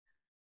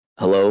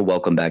Hello,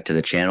 welcome back to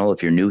the channel.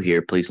 If you're new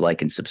here, please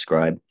like and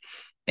subscribe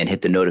and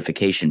hit the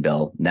notification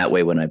bell. That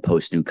way, when I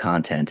post new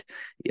content,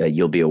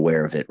 you'll be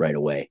aware of it right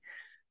away.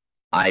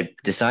 I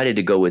decided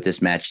to go with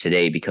this match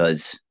today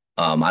because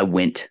I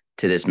went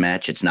to this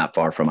match. It's not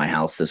far from my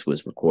house. This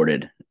was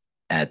recorded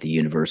at the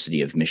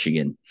University of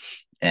Michigan.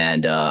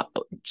 And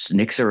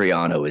Nick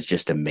Suriano is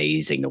just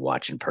amazing to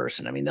watch in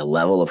person. I mean, the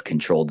level of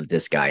control that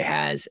this guy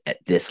has at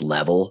this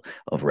level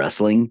of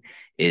wrestling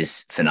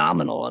is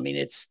phenomenal. I mean,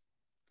 it's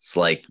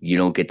like you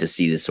don't get to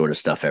see this sort of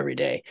stuff every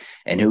day.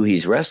 And who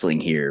he's wrestling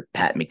here,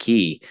 Pat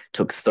McKee,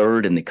 took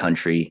third in the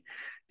country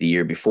the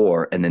year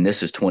before, and then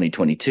this is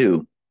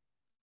 2022.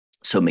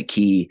 So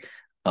McKee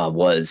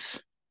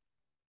was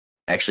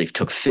actually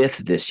took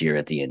fifth this year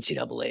at the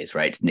NCAA's,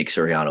 right? Nick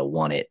Suriano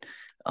won it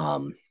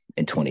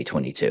in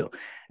 2022.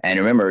 And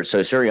remember,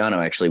 so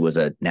Suriano actually was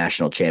a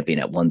national champion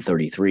at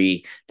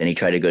 133. Then he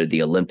tried to go to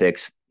the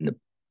Olympics. And the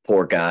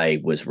poor guy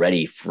was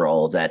ready for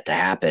all of that to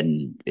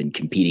happen and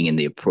competing in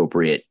the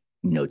appropriate,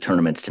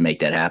 tournaments to make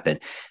that happen.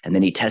 And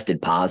then he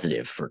tested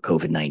positive for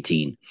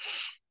COVID-19.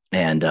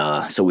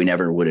 And so we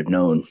never would have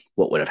known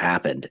what would have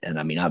happened. And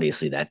I mean,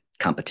 obviously that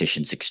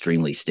competition's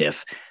extremely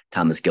stiff.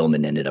 Thomas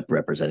Gilman ended up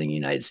representing the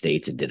United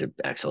States and did an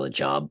excellent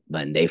job.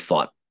 And they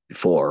fought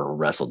before or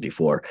wrestled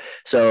before.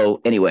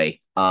 So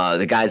anyway,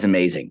 the guy's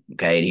amazing.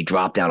 Okay. And he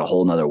dropped down a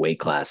whole nother weight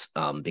class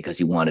because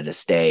he wanted to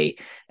stay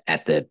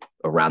at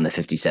around the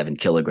 57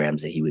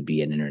 kilograms that he would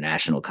be in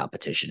international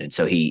competition. And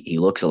so he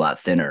looks a lot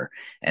thinner.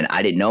 And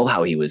I didn't know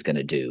how he was going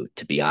to do,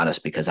 to be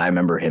honest, because I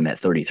remember him at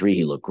 33,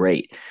 he looked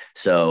great.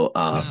 So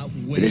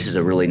this is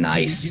a really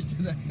nice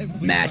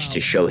match to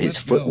show his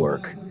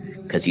footwork,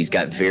 because he's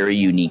got very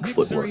unique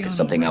footwork. It's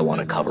something I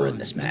want to cover in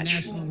this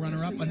match. National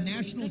runner-up, a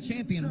national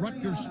champion,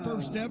 Rutgers'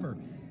 first ever.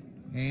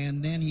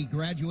 And then he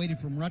graduated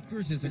from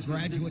Rutgers as a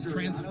graduate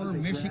transfer,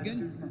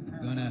 Michigan.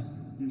 Going to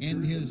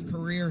end his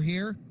career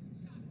here.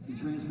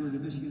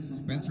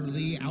 Spencer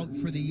Lee out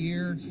for the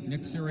year.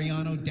 Nick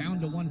Suriano down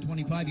to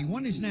 125. He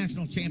won his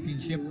national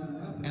championship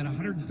at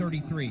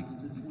 133.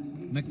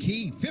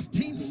 McKee,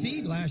 15th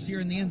seed last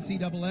year in the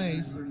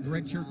NCAA's, the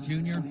redshirt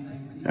junior.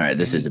 All right,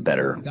 this is a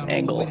better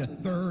angle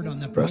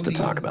for us to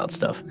talk about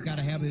stuff.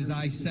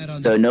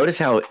 So notice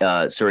how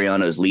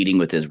Suriano is leading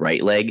with his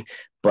right leg,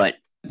 but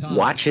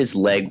watch his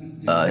leg,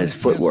 his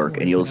footwork,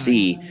 and you'll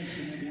see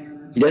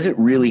he doesn't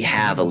really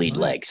have a lead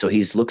leg. So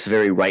he looks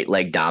very right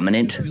leg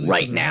dominant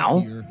right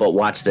now, but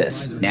watch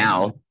this.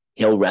 Now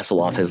he'll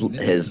wrestle off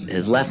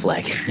his left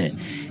leg.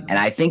 And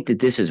I think that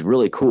this is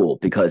really cool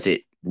because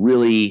it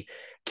really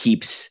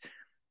keeps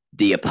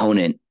the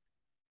opponent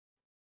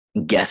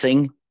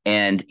guessing.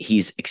 And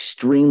he's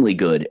extremely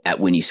good at,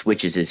 when he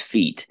switches his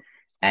feet,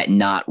 at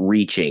not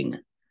reaching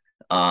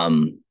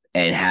and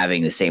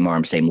having the same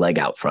arm, same leg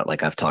out front,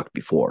 like I've talked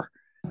before.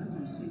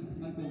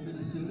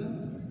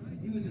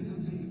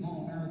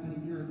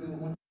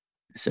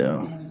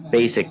 So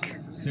basic.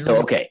 So,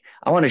 okay,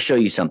 I want to show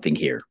you something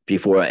here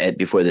before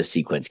this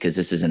sequence, because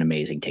this is an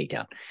amazing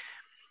takedown.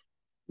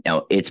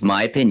 Now, it's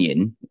my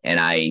opinion, and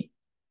I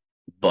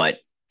know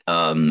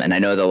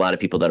that a lot of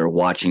people that are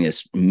watching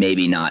this,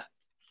 maybe not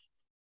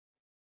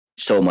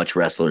so much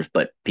wrestlers,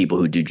 but people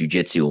who do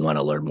jiu-jitsu and want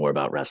to learn more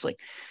about wrestling.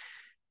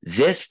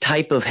 This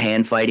type of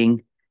hand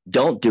fighting,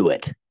 don't do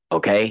it,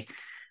 okay?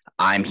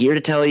 I'm here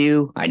to tell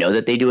you, I know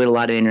that they do it a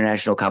lot of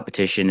international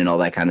competition and all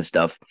that kind of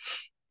stuff.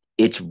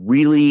 It's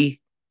really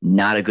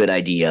not a good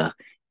idea.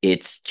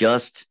 It's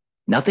just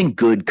nothing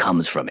good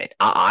comes from it.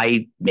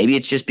 Maybe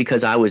it's just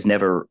because I was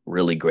never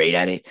really great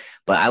at it,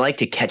 but I like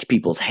to catch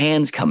people's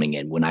hands coming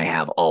in when I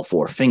have all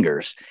four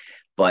fingers.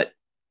 But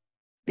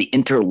the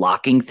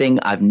interlocking thing,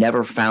 I've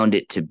never found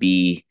it to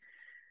be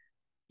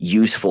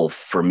useful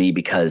for me,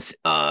 because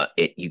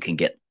you can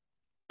get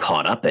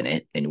caught up in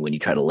it. And when you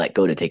try to let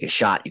go to take a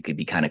shot, you could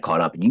be kind of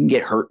caught up and you can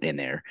get hurt in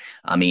there.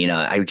 I mean,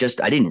 I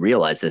didn't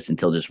realize this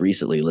until just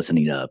recently,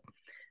 listening to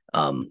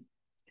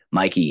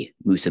McKee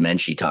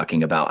Musamenshi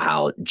talking about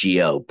how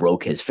Gio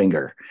broke his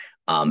finger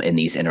in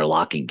these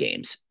interlocking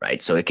games,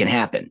 right? So it can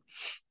happen.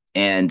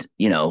 And,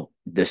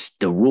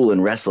 the rule in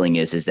wrestling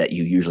is that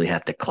you usually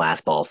have to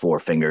clasp all four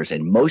fingers.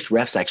 And most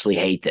refs actually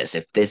hate this.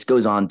 If this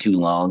goes on too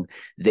long,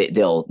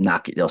 they'll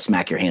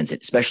smack your hands,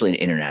 especially in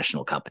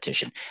international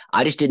competition.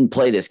 I just didn't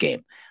play this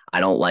game. I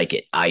don't like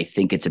it. I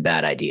think it's a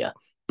bad idea.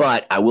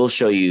 But I will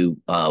show you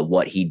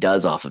what he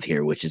does off of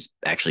here, which is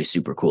actually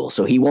super cool.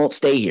 So he won't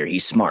stay here.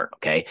 He's smart,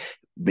 okay?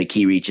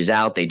 McKee reaches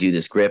out, they do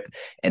this grip,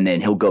 and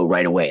then he'll go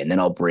right away. And then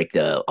I'll break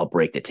the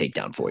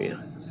takedown for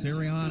you.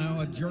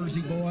 Suriano, a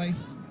Jersey boy,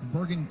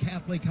 Bergen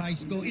Catholic High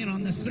School, in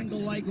on the single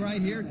leg right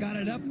here, got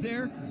it up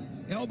there,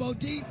 elbow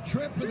deep,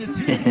 trip for the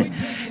 2-point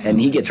takedown. And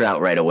he gets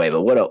out right away.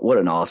 But what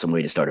an awesome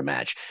way to start a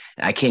match.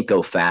 I can't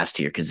go fast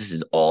here because this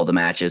is all the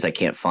matches. I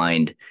can't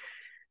find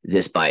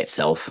this by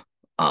itself.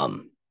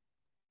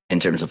 In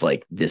terms of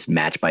like this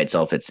match by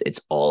itself, it's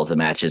all of the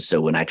matches.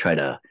 So when I try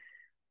to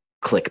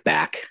click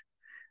back,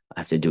 I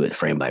have to do it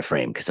frame by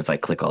frame, because if I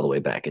click all the way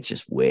back, it's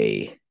just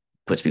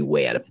puts me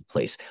way out of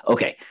place.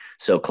 Okay,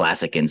 so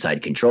classic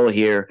inside control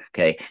here.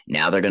 Okay,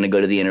 now they're going to go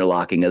to the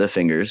interlocking of the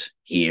fingers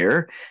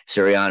here.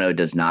 Suriano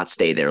does not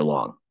stay there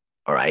long.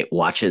 All right,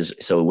 watches.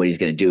 So what he's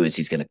going to do is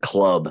he's going to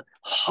club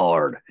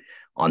hard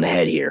on the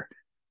head here.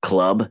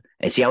 Club,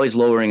 and see how he's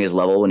lowering his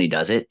level when he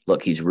does it?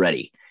 Look, he's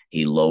ready.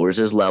 He lowers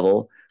his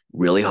level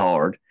really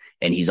hard,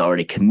 and he's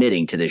already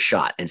committing to this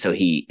shot. And so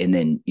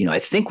I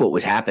think what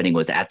was happening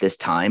was at this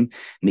time,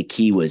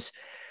 McKee was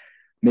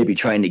maybe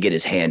trying to get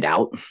his hand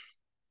out.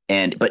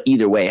 But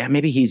either way,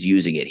 maybe he's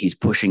using it. He's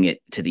pushing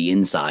it to the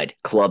inside,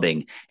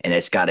 clubbing, and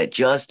it's got it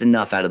just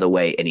enough out of the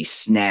way, and he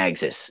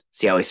snags this.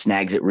 See how he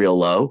snags it real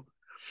low?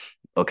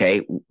 Okay,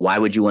 why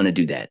would you want to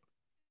do that?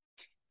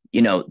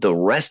 The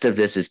rest of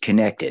this is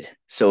connected.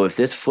 So if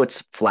this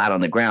foot's flat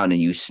on the ground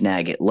and you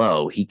snag it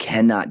low, he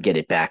cannot get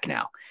it back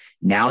now.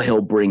 Now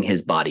he'll bring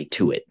his body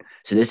to it.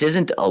 So this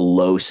isn't a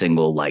low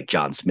single like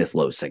John Smith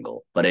low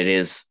single, but it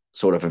is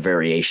sort of a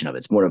variation of it.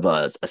 It's more of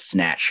a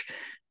snatch.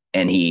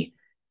 And he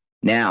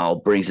now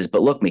brings his,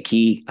 but look,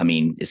 McKee, I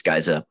mean, this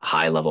guy's a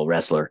high level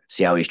wrestler.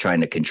 See how he's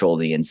trying to control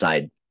the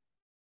inside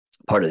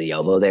part of the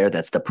elbow there?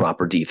 That's the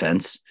proper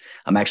defense.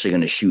 I'm actually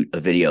going to shoot a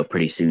video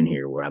pretty soon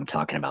here where I'm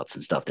talking about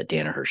some stuff that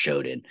Danaher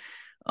showed in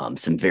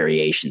some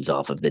variations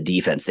off of the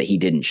defense that he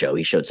didn't show.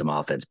 He showed some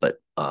offense, but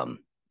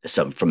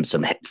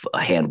some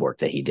handwork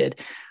that he did.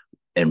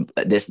 And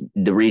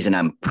the reason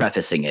I'm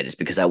prefacing it is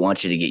because I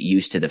want you to get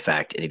used to the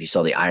fact, and if you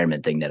saw the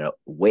Ironman thing, that a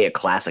way a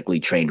classically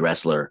trained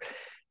wrestler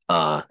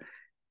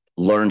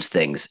learns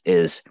things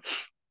is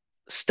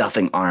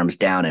stuffing arms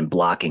down and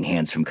blocking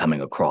hands from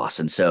coming across.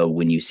 And so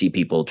when you see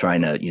people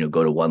trying to,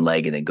 go to one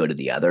leg and then go to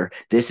the other,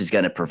 this is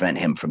going to prevent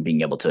him from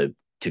being able to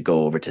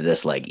go over to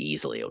this leg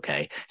easily.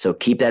 Okay. So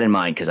keep that in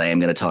mind, because I am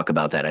going to talk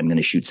about that. I'm going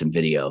to shoot some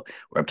video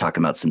where I'm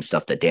talking about some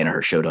stuff that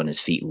Danaher showed on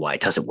his feet and why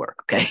it doesn't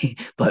work. Okay.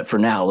 But for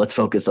now, let's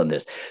focus on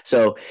this.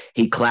 So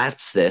he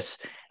clasps this.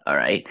 All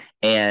right.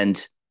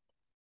 And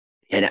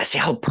I see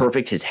how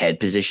perfect his head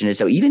position is.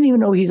 So even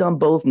though he's on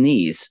both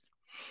knees,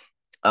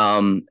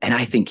 and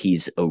I think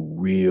he's a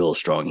real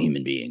strong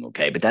human being,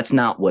 okay? But that's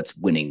not what's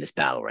winning this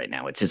battle right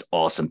now. It's his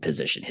awesome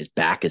position. His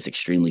back is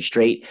extremely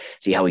straight.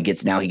 See how he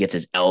gets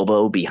his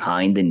elbow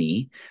behind the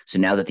knee. So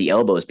now that the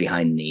elbow is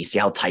behind the knee, see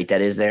how tight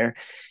that is there?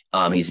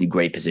 He's in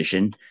great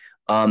position.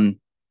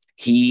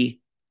 He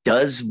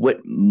does what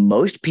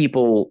most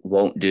people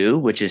won't do,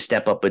 which is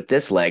step up with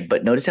this leg.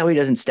 But notice how he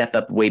doesn't step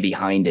up way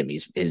behind him.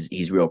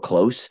 He's real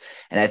close.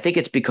 And I think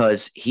it's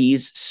because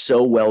he's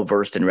so well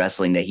versed in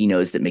wrestling that he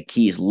knows that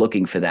McKee is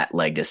looking for that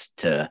leg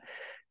to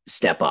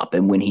step up.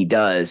 And when he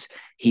does,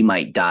 he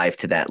might dive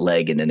to that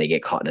leg and then they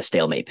get caught in a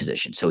stalemate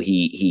position. So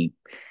he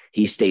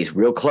stays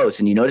real close.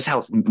 And you notice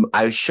how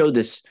I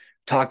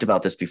talked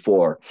about this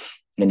before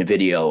in a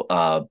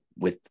video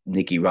with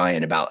Nicky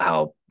Ryan about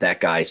how that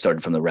guy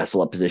started from the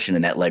wrestle up position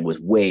and that leg was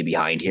way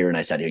behind here. And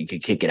I said, you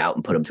could kick it out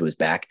and put him to his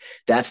back.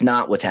 That's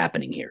not what's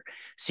happening here.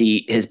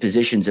 See, his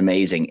position's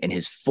amazing and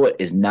his foot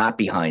is not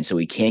behind. So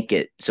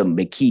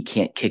McKee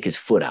can't kick his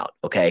foot out.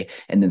 Okay.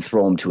 And then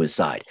throw him to his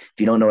side. If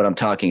you don't know what I'm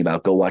talking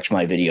about, go watch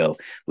my video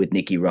with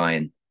Nicky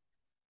Ryan,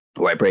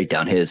 where I break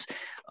down his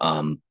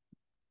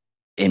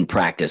in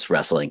practice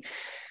wrestling.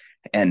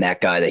 And that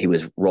guy that he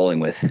was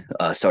rolling with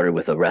started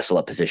with a wrestle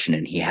up position,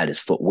 and he had his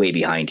foot way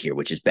behind here,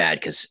 which is bad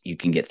because you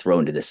can get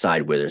thrown to the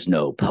side where there's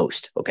no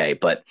post. Okay.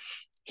 But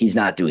he's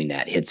not doing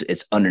that.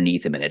 It's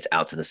underneath him and it's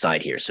out to the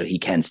side here. So he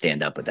can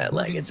stand up with that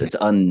leg.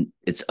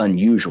 It's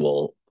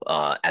unusual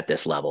at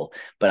this level,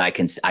 but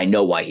I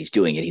know why he's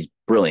doing it. He's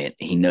brilliant.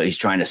 He's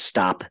trying to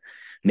stop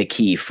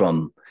McKee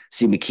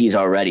McKee's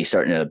already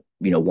starting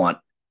to, want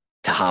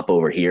to hop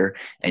over here,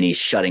 and he's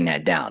shutting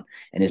that down.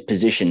 And his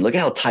position, look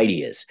at how tight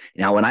he is.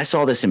 Now, when I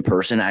saw this in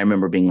person, I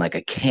remember being like, I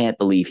can't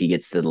believe he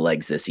gets to the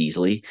legs this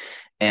easily.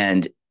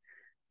 And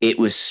it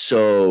was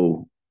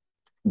so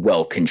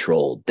well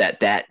controlled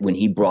that when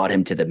he brought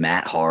him to the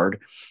mat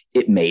hard,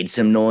 it made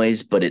some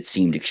noise, but it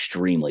seemed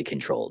extremely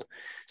controlled.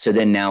 So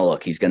then now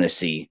look, he's going to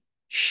see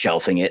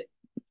shelving it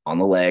on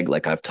the leg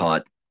like I've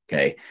taught.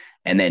 Okay.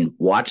 And then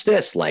watch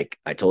this. Like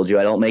I told you,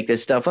 I don't make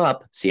this stuff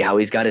up. See how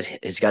he's got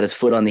his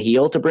foot on the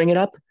heel to bring it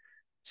up?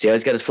 See how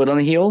he's got his foot on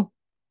the heel?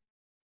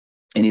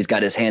 And he's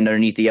got his hand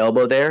underneath the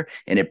elbow there,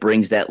 and it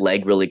brings that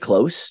leg really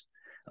close.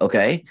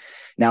 Okay.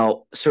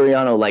 Now,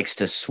 Suriano likes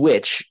to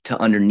switch to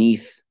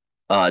underneath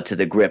to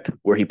the grip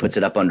where he puts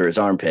it up under his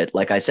armpit.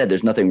 Like I said,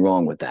 there's nothing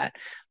wrong with that.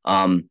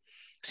 So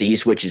he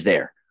switches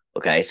there.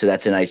 Okay. So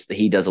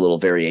he does a little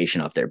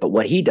variation off there. But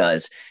what he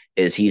does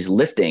is he's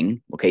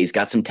lifting. Okay. He's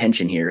got some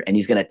tension here, and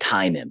he's going to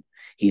time him.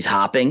 He's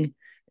hopping,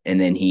 and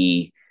then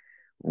he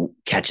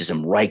catches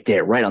him right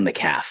there, right on the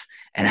calf.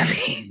 And I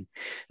mean,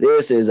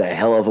 this is a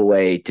hell of a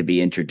way to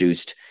be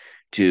introduced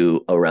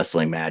to a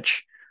wrestling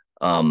match.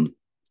 And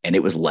it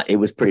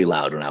was pretty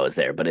loud when I was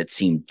there, but it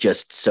seemed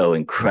just so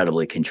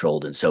incredibly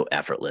controlled and so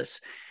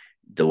effortless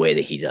the way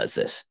that he does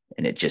this.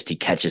 And he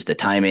catches the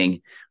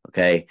timing.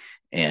 Okay.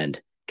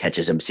 And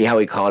catches him. See how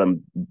he caught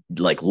him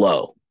like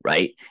low.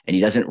 right? And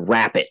he doesn't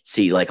wrap it.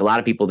 See, like a lot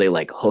of people, they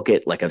like hook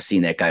it. Like I've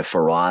seen that guy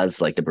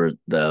Faraz, like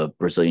the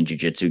Brazilian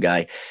jiu-jitsu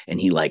guy, and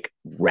he like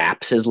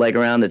wraps his leg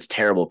around. That's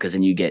terrible because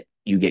then you get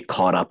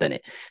caught up in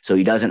it. So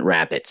he doesn't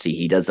wrap it. See,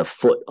 he does the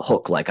foot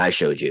hook like I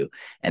showed you,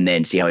 and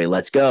then see how he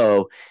lets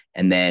go.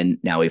 And then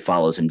now he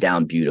follows him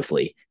down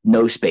beautifully.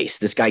 No space.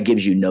 This guy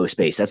gives you no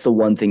space. That's the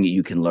one thing that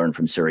you can learn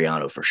from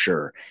Suriano for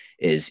sure,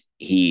 is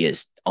he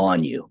is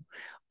on you.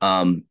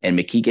 And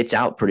McKee gets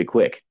out pretty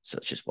quick. So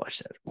let's just watch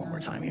that one more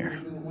time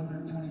here.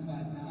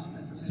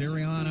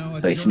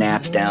 Suriano, so he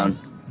snaps down,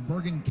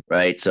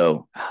 right?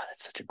 So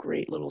that's such a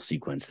great little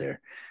sequence there.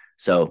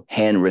 So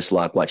hand wrist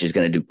lock, watch, he's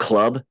going to do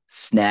club,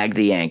 snag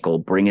the ankle,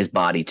 bring his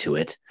body to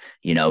it,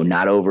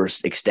 not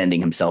overextending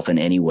himself in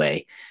any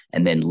way,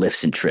 and then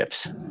lifts and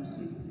trips.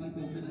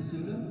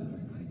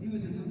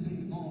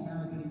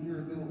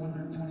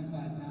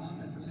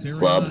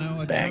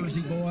 Club, bang.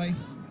 Jersey boy,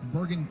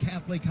 Bergen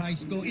Catholic High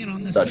School, in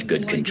on the such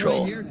good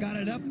control. Right here, got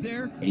it up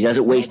there. He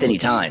doesn't waste any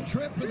time,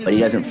 but he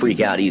doesn't freak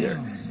out either.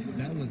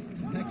 That was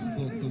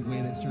textbook the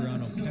way that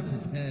Suriano kept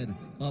his head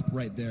up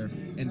right there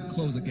and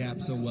closed the gap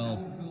so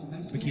well.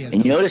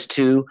 And you notice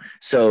too,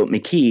 so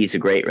McKee's a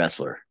great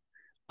wrestler.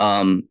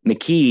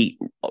 McKee,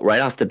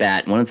 right off the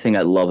bat, one of the things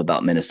I love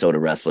about Minnesota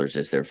wrestlers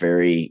is they're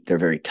very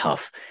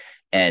tough.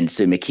 And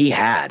so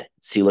McKee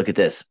look at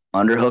this,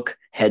 underhook,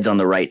 heads on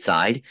the right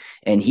side,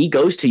 and he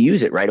goes to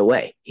use it right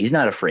away. He's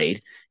not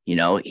afraid.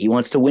 He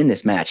wants to win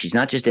this match. He's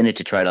not just in it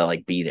to try to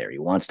like be there. He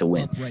wants to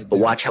win. But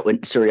watch how when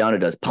Suriano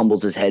does,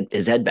 pummels his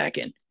head back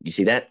in. You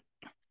see that?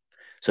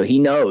 So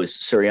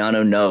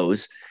Suriano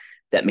knows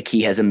that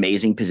McKee has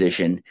amazing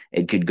position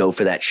and could go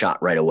for that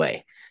shot right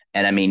away.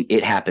 And I mean,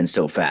 it happens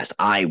so fast.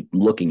 I'm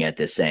looking at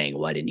this saying,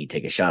 why didn't he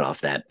take a shot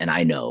off that? And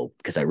I know,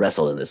 because I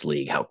wrestled in this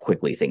league, how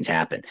quickly things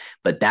happen.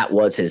 But that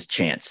was his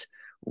chance.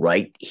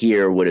 Right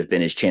here would have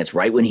been his chance,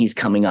 right when he's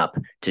coming up,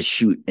 to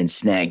shoot and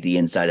snag the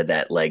inside of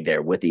that leg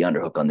there with the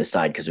underhook on this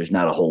side, because there's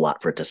not a whole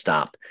lot for it to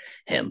stop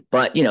him.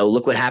 But,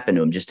 look what happened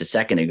to him just a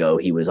second ago.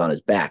 He was on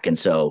his back. And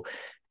so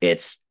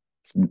it's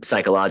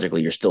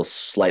psychologically, you're still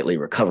slightly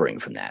recovering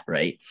from that,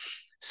 right?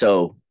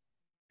 So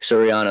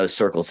Suriano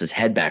circles his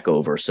head back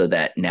over so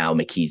that now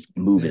McKee's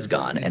move is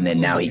gone. And then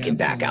now he can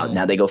back out.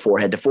 Now they go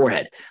forehead to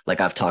forehead.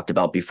 Like I've talked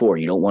about before,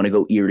 you don't want to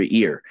go ear to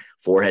ear,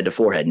 forehead to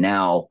forehead.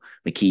 Now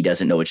McKee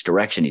doesn't know which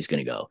direction he's going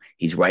to go.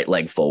 He's right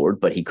leg forward,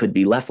 but he could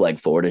be left leg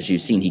forward. As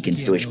you've seen, he can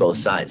switch both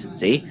sides.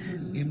 See,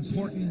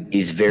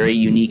 he's very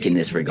unique in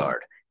this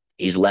regard.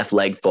 He's left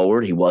leg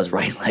forward. He was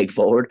right leg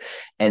forward.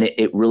 And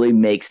it really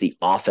makes the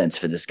offense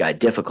for this guy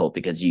difficult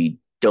because you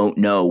don't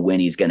know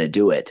when he's going to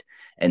do it.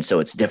 And so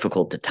it's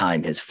difficult to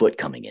time his foot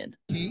coming in.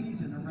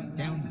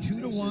 Down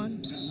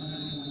 2-1.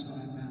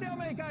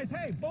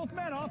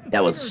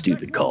 That was a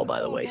stupid call,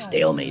 by the way.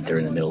 Stalemate. They're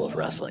in the middle of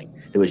wrestling.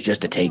 It was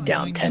just a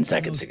takedown 10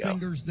 seconds ago.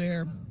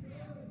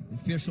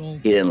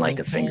 He didn't like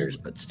the fingers,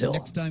 but still.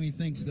 Next time he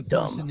thinks the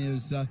dumb. person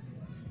is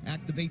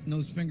activating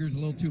those fingers a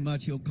little too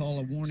much, he'll call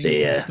a warning.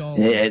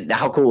 Yeah.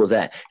 How cool was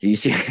that? Do you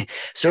see?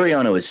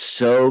 Suriano is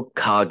so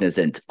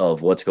cognizant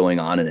of what's going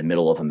on in the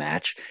middle of a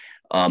match.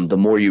 The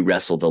more you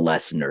wrestle, the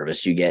less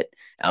nervous you get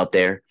out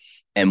there.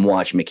 And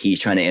watch, McKee's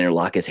trying to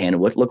interlock his hand.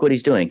 Look what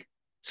he's doing.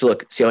 So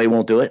look, see how he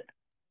won't do it?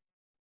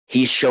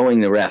 He's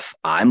showing the ref,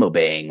 I'm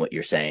obeying what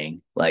you're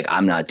saying. Like,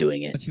 I'm not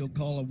doing it. You'll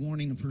call a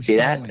warning for see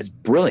that? It's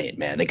brilliant,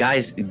 man. The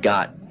guy's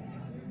got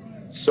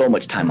so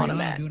much time on the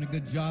mat. Doing a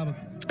good job.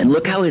 And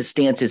look how his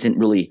stance isn't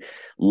really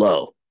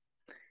low.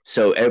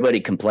 So everybody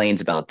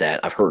complains about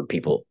that. I've heard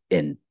people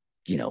in,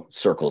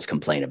 circles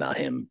complain about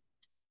him,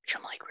 which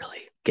I'm like, really?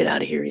 Get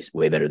out of here. He's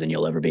way better than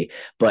you'll ever be.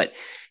 But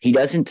he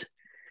doesn't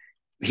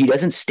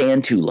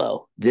stand too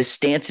low. This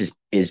stance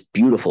is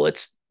beautiful.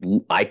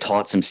 I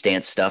taught some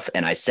stance stuff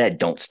and I said,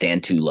 don't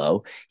stand too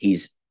low.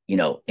 He's, in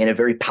a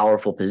very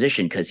powerful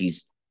position because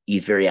he's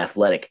very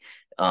athletic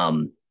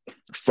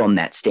from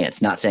that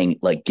stance, not saying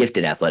like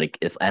gifted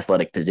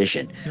athletic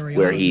position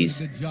where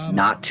he's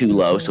not too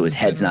low. So his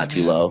head's not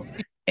too low.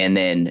 And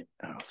then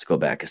let's go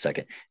back a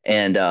second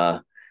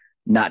and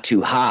not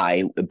too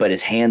high, but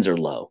his hands are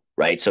low.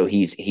 Right. So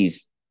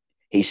he's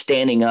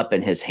standing up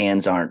and his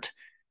hands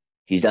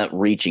he's not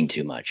reaching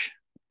too much.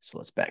 So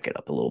let's back it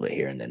up a little bit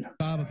here and then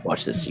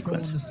watch this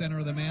sequence. In the center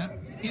of the mat.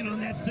 In on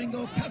that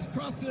single, cuts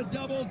across to the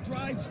double,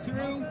 drives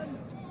through.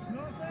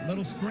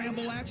 Little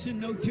scramble action,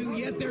 no two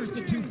yet. There's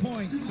the 2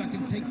 points.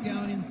 Second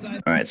takedown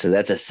inside. All right. So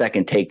that's a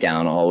second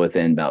takedown all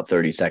within about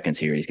 30 seconds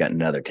here. He's got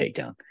another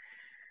takedown.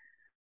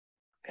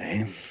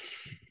 Okay.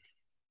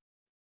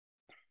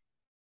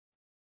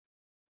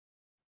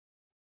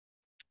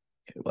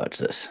 Watch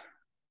this.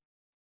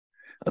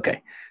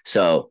 Okay,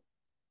 so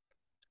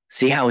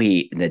see how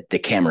the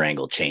camera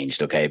angle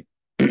changed, okay?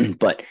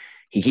 But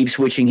he keeps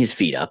switching his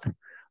feet up,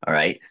 all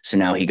right? So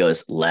now he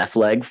goes left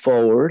leg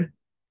forward.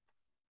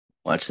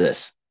 Watch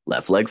this.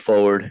 Left leg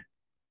forward,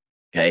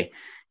 okay?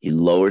 He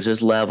lowers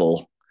his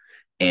level,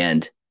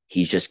 and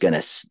he's just going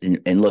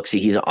to – and look, see,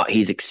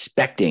 he's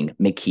expecting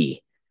McKee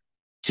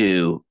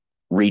to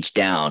reach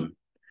down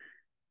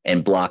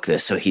and block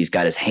this. So he's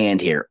got his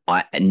hand here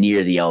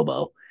near the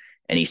elbow.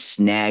 and he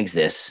snags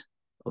this,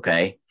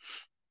 okay?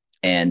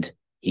 And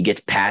he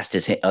gets past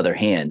his other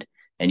hand,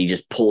 and he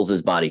just pulls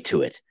his body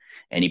to it.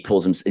 And he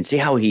pulls him, and see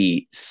how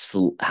he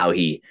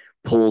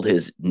pulled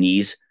his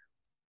knees,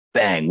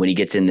 bang, when he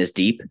gets in this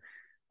deep.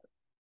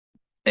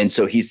 And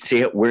so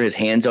see where his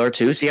hands are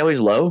too? See how he's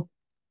low?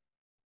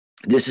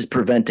 This is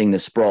preventing the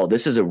sprawl.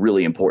 This is a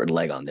really important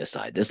leg on this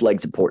side. This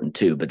leg's important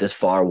too, but this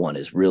far one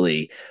is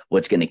really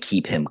what's going to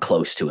keep him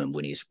close to him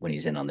when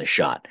he's in on the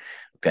shot.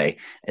 Okay.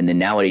 And then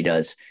now what he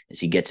does is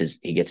he gets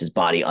his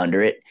body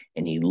under it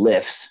and he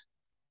lifts.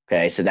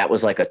 Okay. So that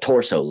was like a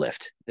torso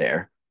lift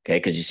there. Okay.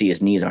 Because you see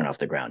his knees aren't off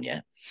the ground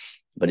yet,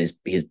 but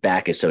his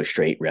back is so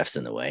straight, ref's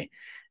in the way.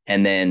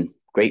 And then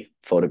great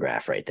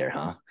photograph right there,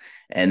 huh?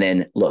 And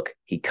then look,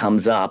 he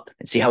comes up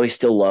and see how he's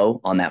still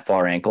low on that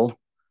far ankle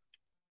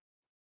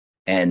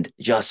and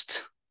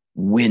just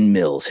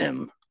windmills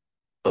him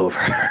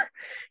over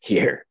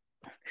here.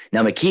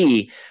 Now,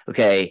 McKee,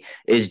 okay,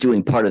 is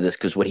doing part of this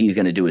because what he's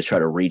going to do is try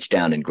to reach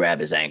down and grab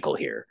his ankle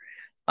here.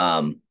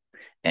 And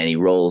he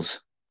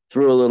rolls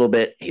through a little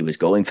bit. He was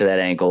going for that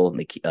ankle.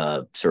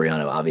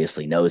 Suriano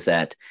obviously knows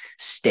that.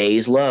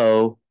 Stays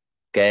low,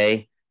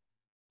 okay,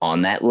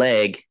 on that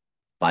leg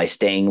by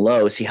staying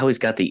low. See how he's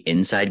got the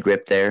inside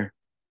grip there?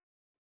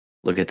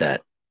 Look at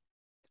that.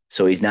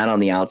 So he's not on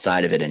the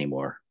outside of it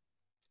anymore.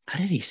 How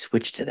did he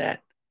switch to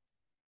that?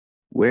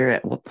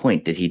 At what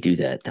point did he do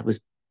that?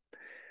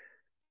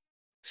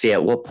 See,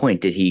 at what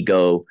point did he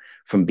go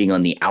from being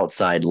on the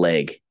outside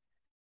leg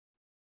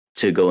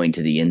to going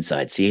to the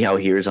inside? See how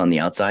here's on the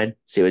outside?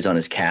 See how he's on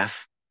his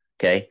calf?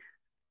 Okay.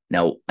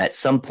 Now, at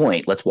some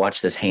point, let's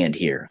watch this hand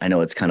here. I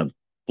know it's kind of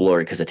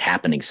blurry because it's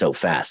happening so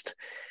fast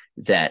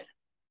that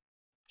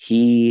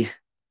he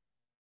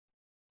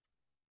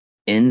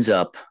ends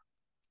up.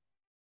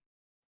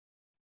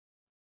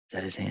 Is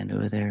that his hand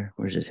over there?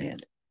 Where's his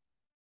hand?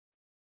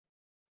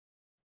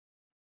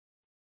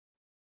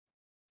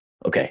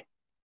 Okay.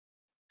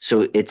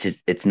 So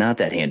it's not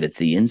that hand. It's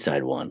the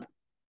inside one.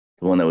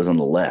 The one that was on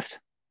the left.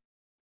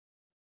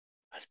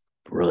 That's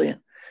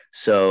brilliant.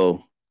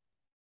 So,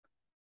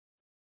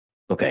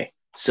 okay.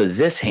 So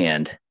this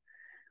hand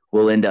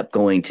will end up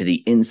going to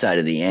the inside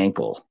of the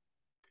ankle.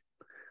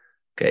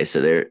 Okay.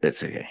 So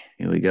that's okay.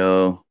 Here we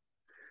go.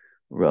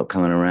 We're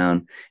coming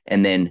around.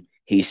 And then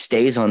he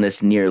stays on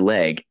this near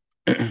leg,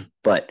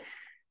 but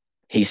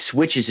he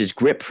switches his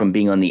grip from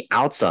being on the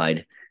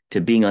outside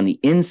to being on the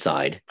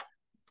inside.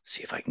 Let's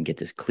see if I can get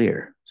this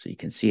clear so you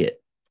can see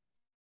it.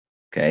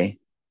 Okay.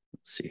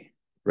 Let's see.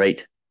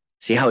 Right.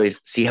 See how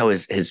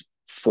his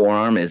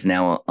forearm is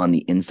now on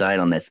the inside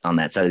on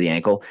that side of the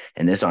ankle,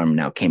 and this arm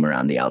now came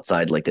around the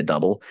outside like the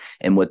double.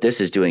 And what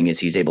this is doing is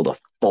he's able to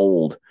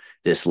fold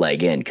this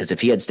leg in, because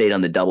if he had stayed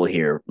on the double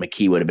here,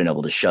 McKee would have been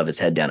able to shove his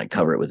head down and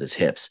cover it with his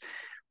hips.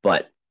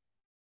 But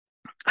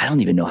I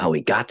don't even know how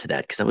he got to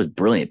that, because that was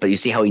brilliant. But you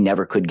see how he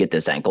never could get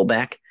this ankle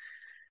back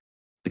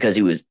because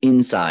he was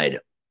inside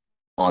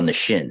on the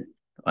shin,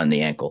 on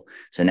the ankle.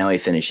 So now he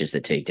finishes the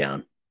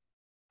takedown.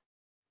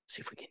 See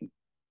if we can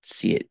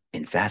see it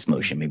in fast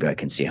motion. Maybe I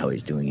can see how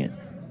he's doing it.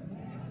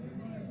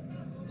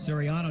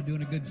 Suriano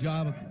doing a good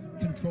job of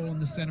controlling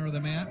the center of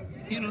the mat.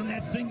 In on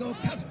that single,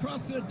 cuts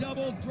across to the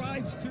double,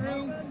 drives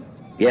through.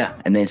 Yeah,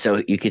 and then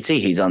so you can see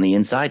he's on the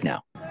inside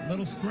now.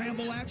 Little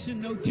scramble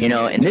action, no. You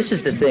know, and this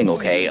is the thing,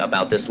 okay,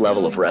 about this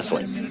level of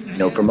wrestling. You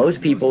know, for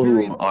most people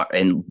who are,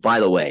 and by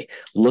the way,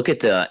 look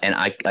at and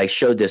I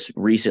showed this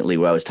recently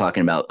where I was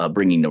talking about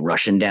bringing the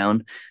Russian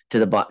down to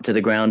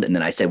the ground, and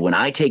then I said when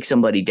I take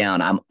somebody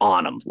down, I'm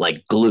on them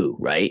like glue,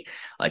 right?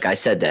 Like I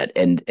said that,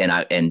 and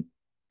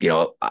you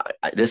know,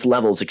 this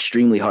level is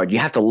extremely hard. You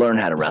have to learn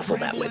how to wrestle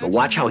that way. But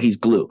watch how he's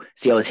glue.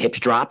 See how his hips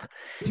drop?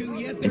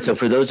 And so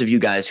for those of you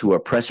guys who are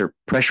pressure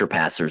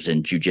passers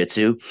in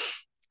jiu-jitsu,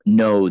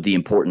 know the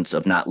importance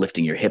of not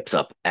lifting your hips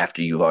up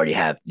after you already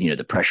have, you know,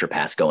 the pressure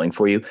pass going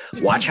for you.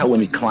 Watch how when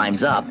he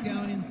climbs up,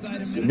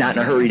 he's not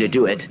in a hurry to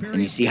do it.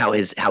 And you see how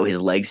his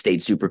legs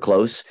stayed super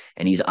close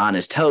and he's on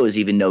his toes,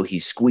 even though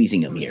he's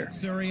squeezing him here.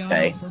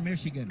 Okay.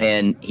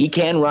 And he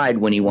can ride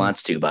when he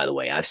wants to, by the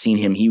way. I've seen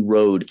him. He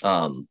rode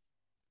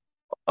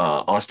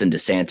Austin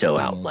DeSanto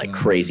out like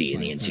crazy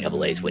in the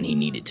NCAAs when he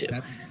needed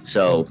to.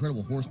 So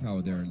incredible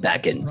horsepower there.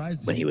 Back in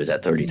when he was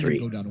at 33.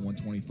 Go down to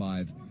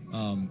 125.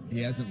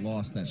 He hasn't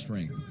lost that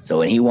strength. So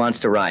when he wants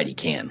to ride, he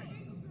can.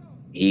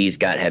 He's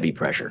got heavy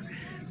pressure.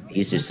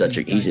 He's just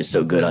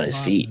so good on his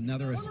feet.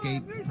 Another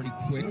escape pretty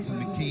quick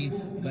from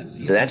McKee, but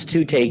so that's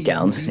 2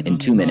 takedowns in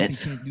 2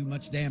 minutes.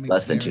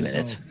 Less than 2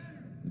 minutes.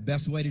 The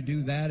best way to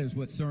do that is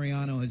what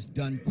Suriano has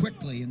done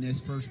quickly in this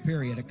first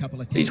period. A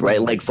couple of takedowns. He's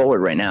right leg forward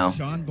right now.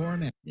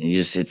 Borman.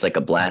 It's like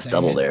a blast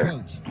double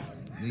there.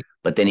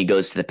 But then he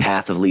goes to the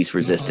path of least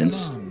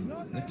resistance.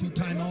 The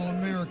two-time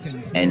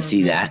All-American. And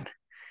see that?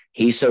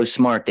 He's so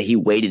smart that he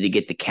waited to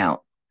get the count.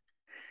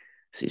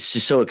 He's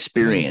just so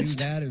experienced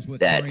that is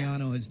what that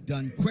Suriano has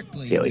done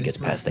quickly. See how he gets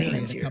past the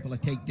hands here. A couple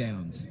of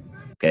takedowns.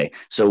 Okay,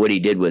 so what he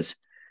did was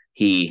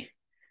he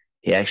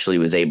actually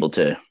was able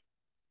to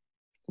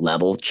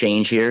level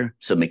change here.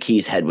 So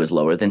McKee's head was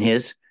lower than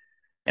his.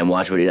 And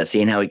watch what he does.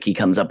 Seeing how he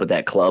comes up with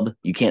that club?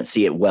 You can't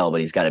see it well, but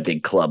he's got a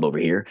big club over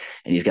here,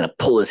 and he's going to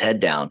pull his head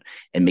down.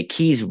 And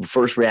McKee's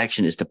first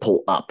reaction is to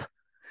pull up.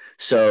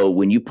 So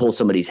when you pull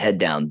somebody's head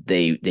down,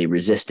 they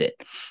resist it.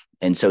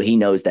 And so he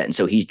knows that. And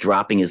so he's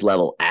dropping his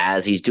level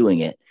as he's doing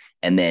it,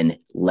 and then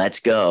lets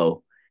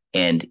go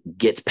and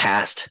gets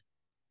past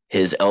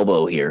his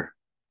elbow here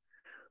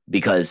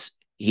because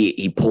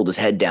he pulled his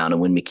head down.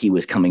 And when McKee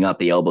was coming up,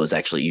 the elbows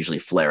actually usually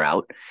flare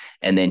out.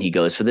 And then he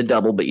goes for the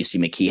double, but you see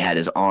McKee had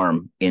his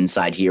arm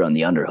inside here on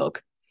the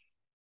underhook.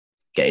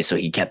 Okay, so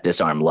he kept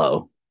this arm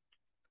low,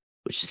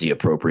 which is the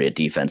appropriate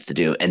defense to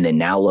do. And then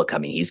now look, I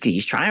mean,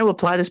 he's trying to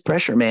apply this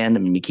pressure, man. I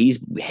mean, McKee's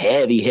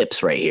heavy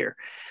hips right here.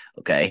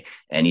 Okay,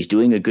 and he's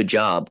doing a good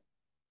job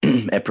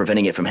at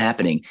preventing it from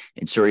happening.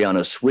 And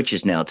Suriano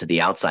switches now to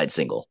the outside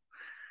single.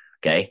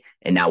 Okay,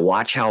 and now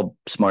watch how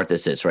smart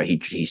this is,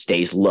 right? He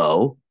stays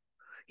low.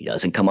 He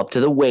doesn't come up to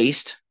the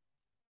waist,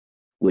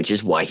 which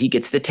is why he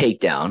gets the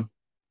takedown.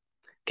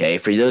 Okay,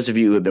 for those of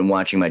you who have been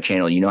watching my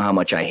channel, you know how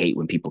much I hate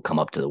when people come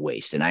up to the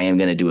waist. And I am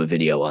going to do a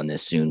video on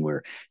this soon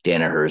where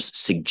Danaher's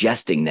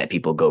suggesting that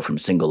people go from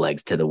single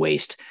legs to the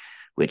waist,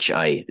 which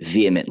I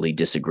vehemently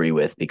disagree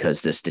with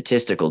because the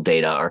statistical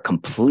data are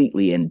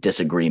completely in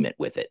disagreement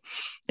with it.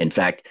 In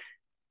fact,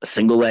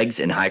 single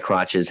legs and high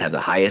crotches have the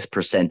highest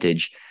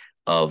percentage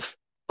of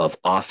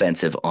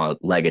offensive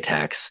leg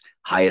attacks,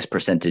 highest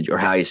percentage or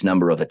highest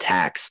number of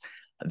attacks,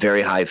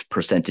 very high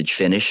percentage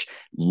finish,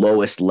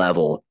 lowest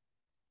level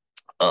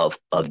of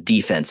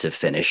defensive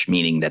finish,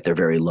 meaning that they're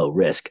very low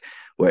risk,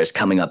 whereas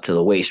coming up to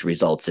the waist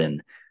results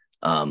in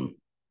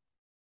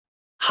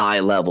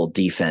high level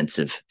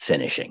defensive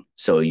finishing.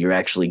 So you're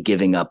actually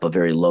giving up a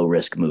very low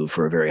risk move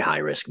for a very high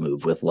risk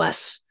move with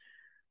less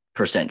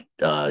percent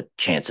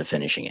chance of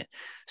finishing it.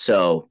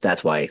 So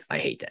that's why I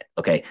hate that.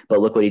 Okay.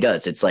 But look what he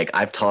does. It's like,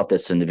 I've taught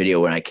this in the video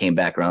when I came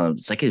back around.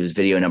 It's like it was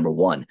video number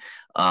 1.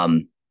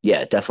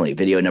 Yeah, definitely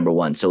video number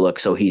 1. So look,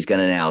 so he's going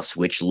to now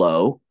switch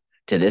low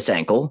to this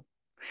ankle.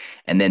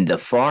 And then the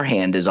far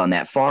hand is on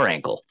that far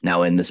ankle.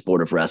 Now in the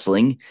sport of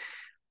wrestling,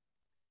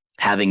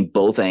 having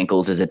both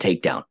ankles is a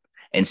takedown.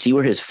 And see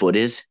where his foot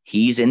is?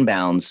 He's in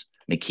bounds.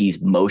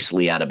 McKee's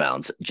mostly out of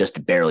bounds,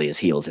 just barely his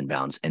heel's in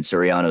bounds. And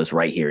Suriano's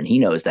right here. And he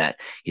knows that.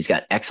 He's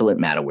got excellent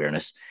mat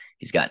awareness.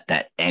 He's got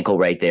that ankle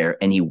right there.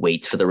 And he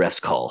waits for the ref's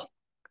call.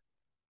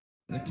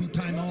 The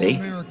two-time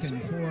All-American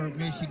for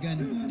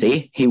Michigan.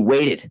 See? He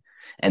waited.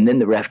 And then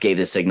the ref gave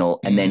the signal,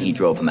 and then he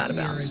drove him out of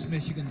bounds.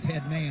 Michigan's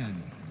head man.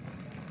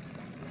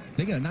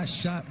 They got a nice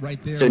shot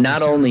right there. So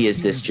not only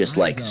is this just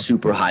like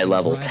super high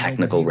level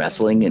technical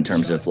wrestling in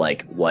terms of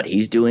like what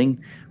he's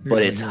doing,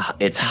 but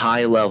it's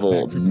high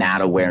level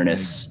mat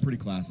awareness, pretty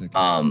classic,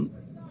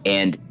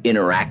 and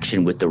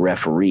interaction with the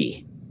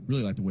referee.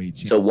 Really like the way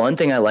he So one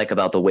thing I like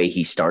about the way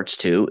he starts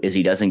too is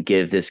he doesn't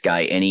give this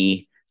guy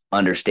any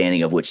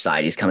understanding of which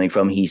side he's coming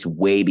from. He's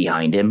way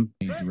behind him.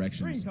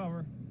 Directions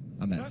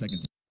on that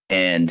second.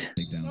 And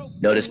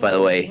notice, by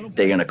the way,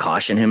 they're going to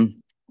caution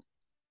him.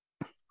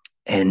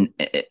 And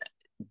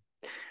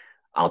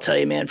I'll tell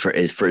you, man, for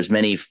as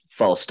many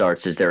false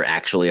starts as there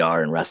actually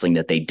are in wrestling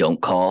that they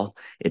don't call,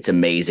 it's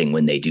amazing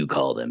when they do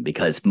call them,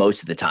 because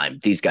most of the time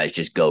these guys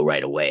just go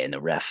right away, and the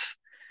ref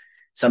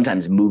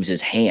sometimes moves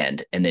his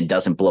hand and then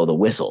doesn't blow the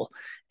whistle.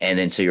 And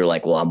then so you're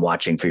like, well, I'm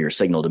watching for your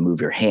signal to move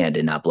your hand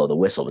and not blow the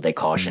whistle, but they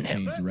caution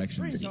him.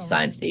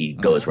 He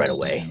goes right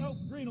away.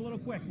 Green, a little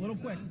quick.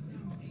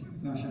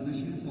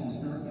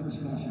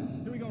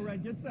 Here we go,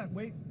 Red. Get set.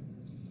 Wait.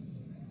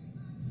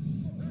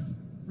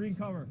 Green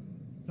cover.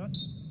 Touch.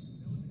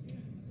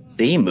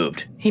 See, he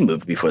moved. He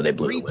moved before they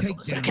blew the whistle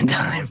the second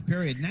time.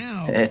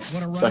 Now,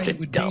 it's such a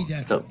dumb.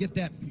 So,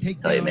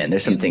 tell you, man,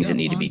 there's some things that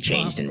need to be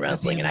changed in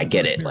wrestling, and I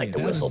get it, like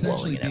the whistle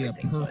blowing and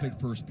everything. Perfect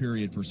first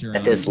period for Suriano.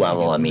 At this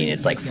level, I mean,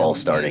 it's like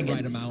false starting,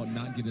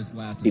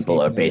 and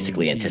people are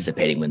basically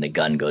anticipating when the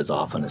gun goes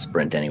off on a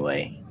sprint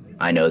anyway.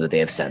 I know that they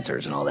have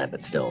sensors and all that,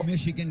 but still.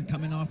 Michigan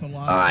coming off a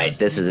loss. All right,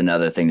 this is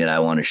another thing that I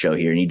want to show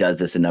here, and he does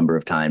this a number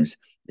of times.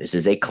 This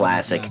is a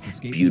classic,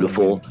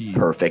 beautiful,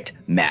 perfect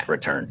mat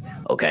return.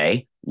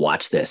 Okay,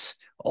 watch this.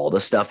 All the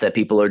stuff that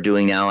people are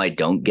doing now, I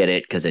don't get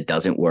it because it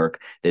doesn't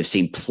work. They've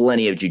seen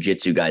plenty of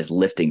jiu-jitsu guys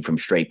lifting from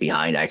straight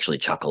behind. I actually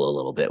chuckle a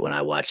little bit when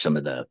I watch some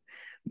of the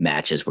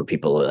matches where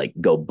people like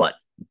go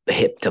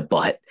hip to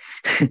butt,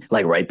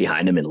 like right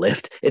behind them and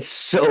lift. It's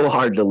so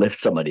hard to lift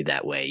somebody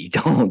that way. You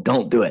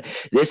don't do it.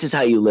 This is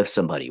how you lift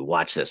somebody.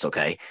 Watch this,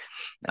 okay?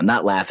 I'm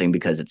not laughing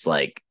because it's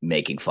like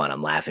making fun.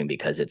 I'm laughing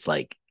because it's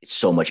like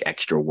so much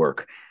extra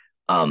work.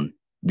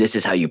 This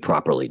is how you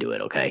properly do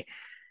it, okay?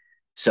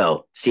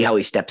 So see how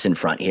he steps in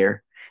front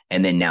here?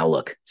 And then now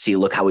look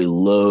how he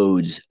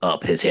loads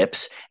up his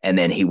hips, and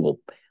then he will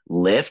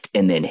lift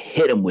and then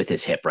hit him with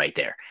his hip right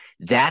there.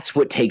 That's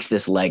what takes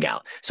this leg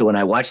out. So when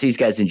I watch these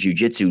guys in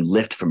jiu-jitsu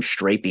lift from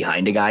straight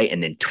behind a guy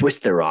and then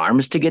twist their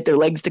arms to get their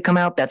legs to come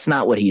out, that's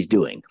not what he's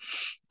doing.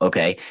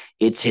 Okay.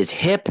 It's his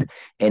hip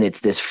and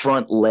it's this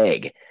front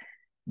leg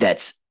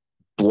that's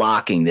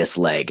blocking this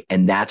leg.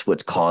 And that's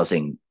what's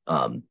causing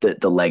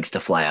the legs to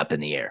fly up in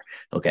the air.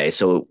 Okay,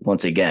 so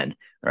once again,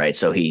 all right,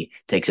 so he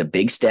takes a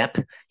big step.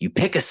 You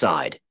pick a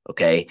side.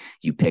 Okay,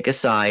 you pick a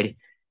side,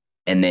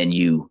 and then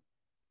you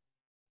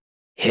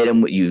hit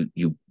him. You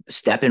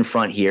step in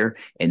front here,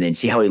 and then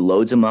see how he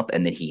loads him up,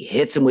 and then he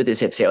hits him with his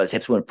hips. See how his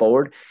hips went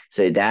forward?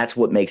 So that's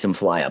what makes him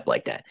fly up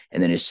like that.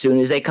 And then as soon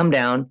as they come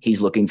down,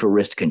 he's looking for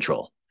wrist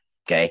control.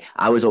 Okay,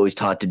 I was always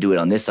taught to do it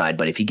on this side,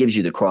 but if he gives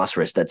you the cross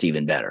wrist, that's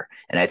even better.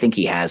 And I think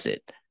he has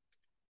it.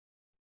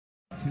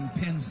 To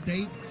Penn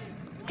State.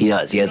 He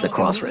does. He has the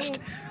cross wrist.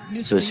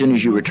 So as soon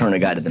as you return a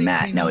guy to the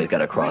mat, now he's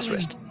got a cross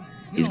wrist.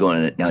 He's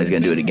going to, now he's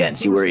going to do it again.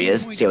 See where he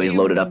is? See how he's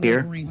loaded up here?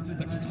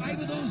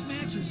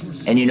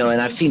 And, you know, and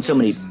I've seen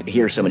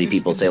hear so many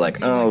people say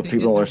like, oh,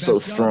 people are so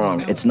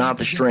strong. It's not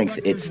the strength.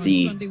 It's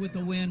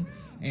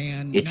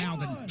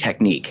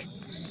technique.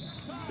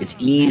 It's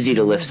easy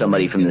to lift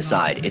somebody from the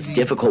side. It's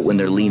difficult when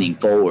they're leaning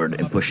forward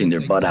and pushing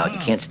their butt out. You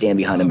can't stand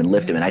behind them and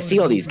lift them. And I see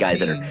all these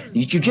guys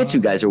these jiu-jitsu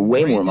guys are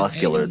way more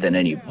muscular than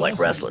any like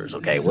wrestlers,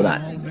 okay? Well,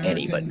 not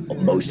any, but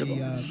most of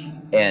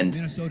them. And,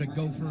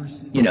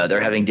 you know,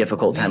 they're having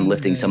difficult time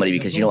lifting somebody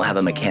because you don't have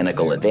a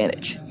mechanical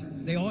advantage.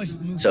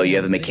 So you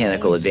have a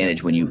mechanical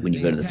advantage when you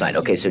go to the side.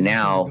 Okay, so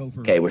now,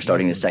 okay, we're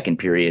starting the second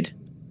period.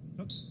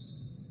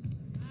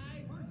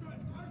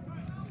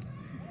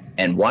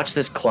 And watch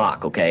this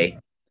clock, okay?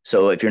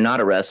 So if you're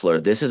not a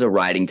wrestler, this is a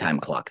riding time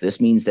clock.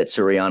 This means that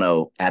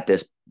Suriano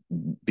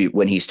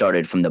when he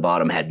started from the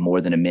bottom, had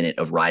more than a minute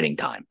of riding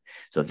time.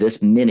 So if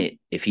this minute,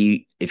 if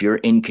you're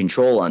in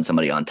control on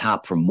somebody on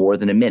top for more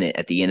than a minute,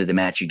 at the end of the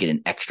match, you get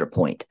an extra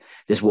point.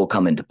 This will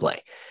come into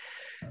play.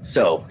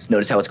 So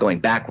notice how it's going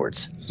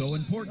backwards. So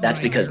important. That's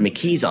because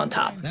McKee's on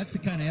top. That's the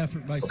kind of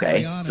effort by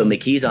Okay, Suriano. so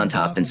McKee's on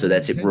top, and so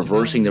that's it,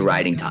 reversing the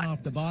riding time.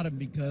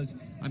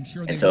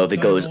 And so if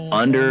it goes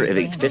under, if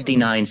it's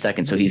 59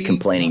 seconds, so he's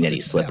complaining that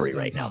he's slippery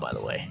right now, by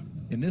the way.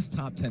 In this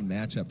top 10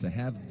 matchup, to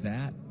have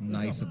that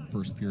nice of a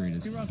first period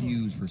is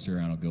huge for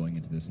Suriano going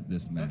into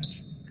this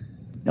match.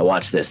 Now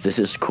watch this. This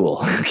is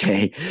cool,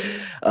 okay?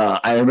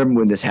 I remember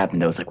when this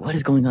happened, I was like, what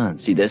is going on?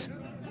 See this?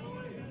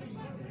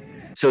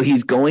 So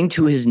he's going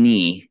to his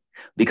knee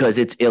because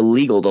it's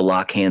illegal to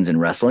lock hands in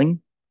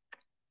wrestling.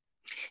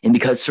 And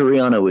because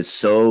Suriano is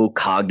so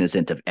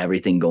cognizant of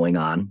everything going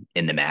on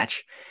in the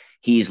match,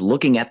 he's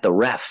looking at the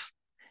ref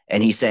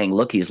and he's saying,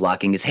 look, he's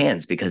locking his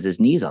hands because his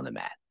knee's on the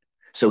mat.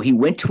 So he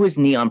went to his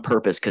knee on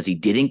purpose because he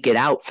didn't get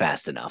out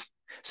fast enough.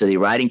 So the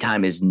riding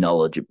time is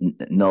null,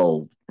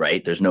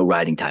 right? There's no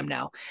riding time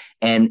now.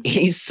 And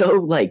he's so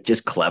like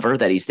just clever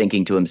that he's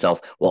thinking to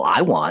himself, well,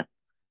 I want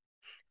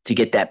to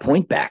get that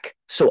point back.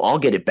 So I'll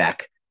get it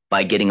back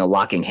by getting a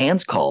locking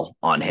hands call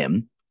on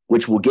him,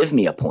 which will give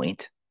me a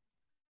point.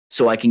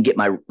 So I can get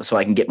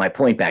my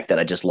point back that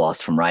I just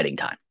lost from riding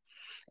time.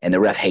 And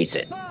the ref hates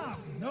it. Stop.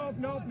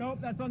 Nope.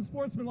 That's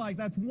unsportsmanlike.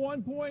 That's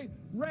 1 point.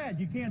 Red.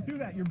 You can't do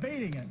that. You're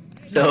baiting it.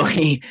 So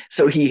he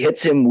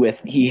hits him with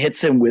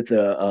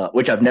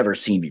which I've never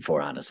seen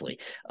before, honestly.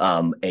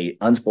 A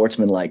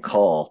unsportsmanlike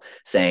call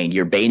saying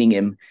you're baiting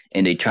him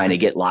and they trying to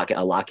get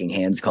a locking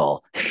hands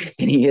call,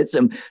 and he hits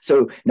him.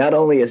 So not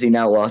only has he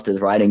now lost his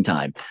riding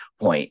time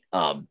point,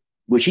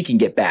 which he can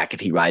get back if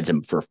he rides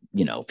him for,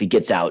 if he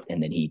gets out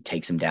and then he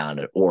takes him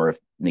down, or if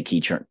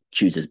McKee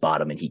chooses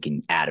bottom and he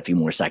can add a few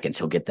more seconds,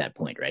 he'll get that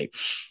point, right?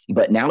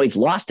 But now he's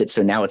lost it,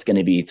 so now it's going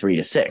to be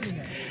 3-6.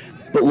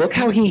 But look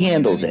how he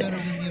handles it.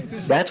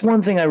 That's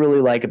one thing I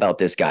really like about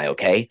this guy,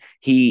 okay?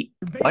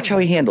 Watch how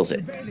he handles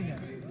it.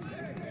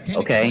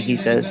 Okay, he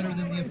says,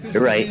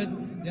 you're right.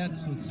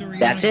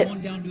 That's it.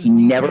 He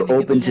never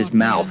opens his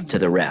mouth to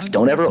the ref.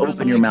 Don't ever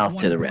open your mouth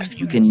to the ref.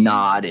 You can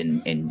nod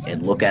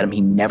and look at him. He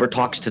never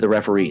talks to the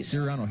referees.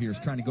 Suriano here is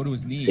trying to go to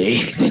his knee.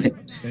 See?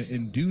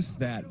 Induce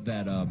that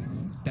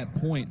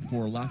point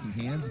for locking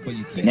hands, but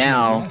you can't.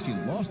 Now,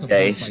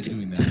 okay,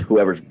 doing that.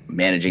 whoever's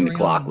managing the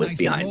clock was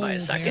behind by a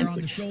second,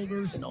 which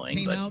is annoying.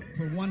 Came But out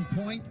for 1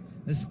 point.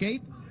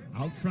 Escape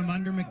out from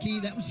under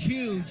McKee. That was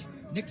huge.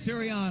 Nick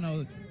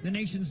Suriano, the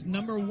nation's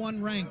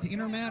 #1 ranked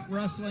intermat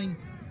wrestling.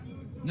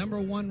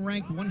 #1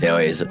 ranked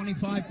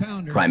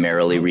 125-pounder.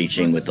 Primarily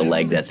reaching with the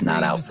leg that's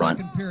not out front.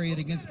 Second period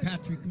against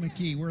Patrick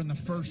McKee. We're in the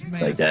first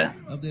match Like that.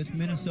 of this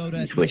Minnesota.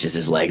 He switches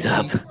his legs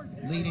up.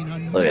 Leading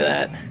on Look at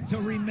that. To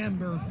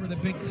remember for the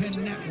Big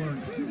Ten Network.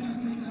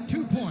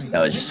 2 points.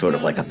 That was just sort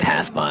of like a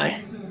pass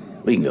by.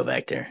 We can go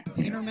back there.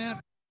 Intermat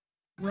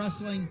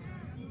wrestling,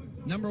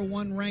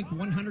 #1 ranked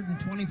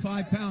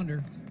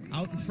 125-pounder.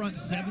 Out in front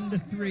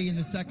 7-3 in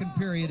the second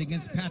period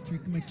against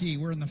Patrick McKee.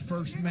 We're in the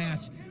first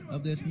match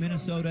of this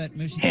Minnesota at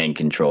Michigan Hand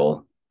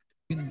control.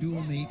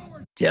 dual meet.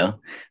 Yeah.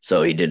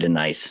 So he did a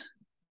nice.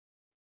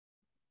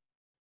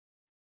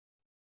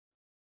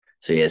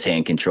 So he has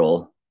hand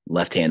control,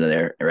 left hand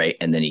there, right?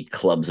 And then he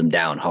clubs him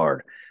down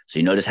hard. So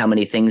you notice how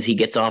many things he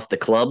gets off the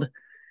club?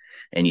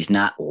 And he's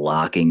not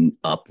locking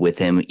up with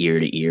him ear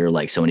to ear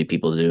like so many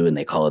people do, and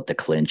they call it the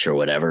clinch or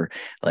whatever.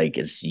 Like,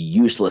 it's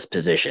useless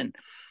position.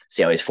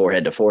 See how he's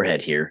forehead to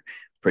forehead here,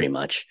 pretty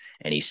much.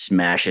 And he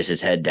smashes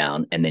his head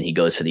down, and then he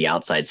goes for the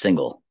outside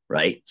single,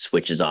 right?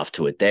 Switches off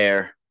to it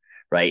there,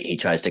 right? He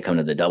tries to come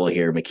to the double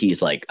here.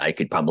 McKee's like, I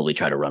could probably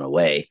try to run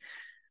away.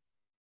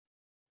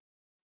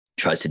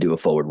 Tries to do a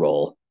forward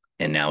roll,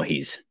 and now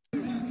he's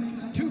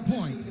 2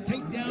 points.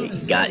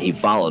 he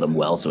followed him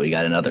well, so he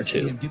got another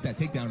 2. Get that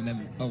takedown and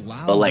then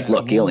allow but like,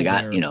 look, he only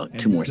got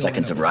 2 more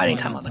seconds of riding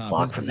time on the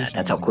clock from that.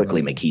 That's how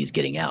quickly McKee's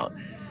getting out.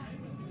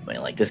 I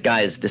mean, like, this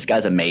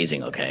guy's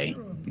amazing. Okay,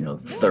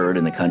 3rd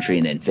in the country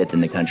and then 5th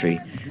in the country.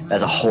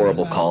 That's a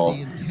horrible call.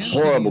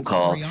 Horrible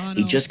call.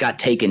 He just got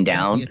taken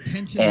down,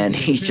 and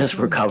he's just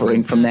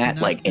recovering from that.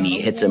 Like, and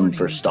he hits him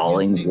for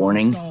stalling.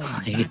 Warning.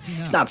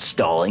 It's not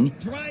stalling.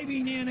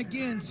 Driving in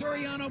again.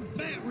 Suriano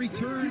mat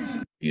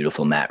return.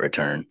 Beautiful mat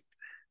return.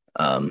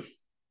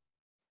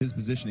 His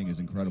positioning is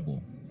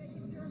incredible.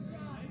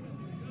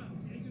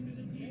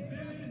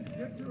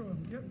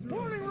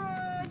 Warning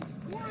red!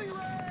 Warning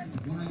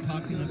red!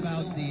 Talking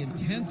about the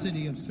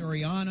intensity of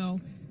Suriano.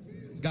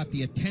 He's got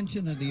the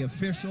attention of the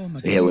official.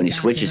 So yeah, when he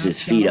switches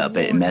his feet up,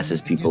 it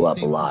messes people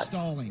up a lot.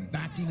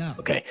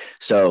 Okay,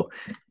 so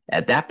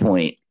at that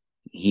point,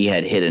 he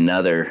had hit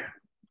another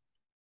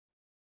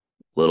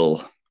little.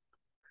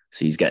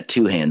 So he's got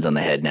 2 hands on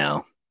the head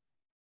now,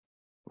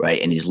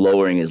 right? And he's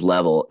lowering his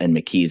level, and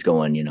McKee's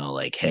going,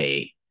 like,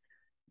 hey,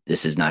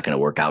 this is not going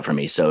to work out for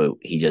me. So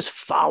he just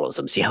follows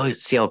him. See how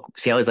he's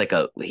like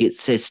his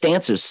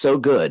stance is so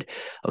good.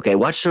 Okay,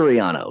 watch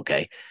Suriano.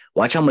 Okay,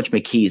 watch how much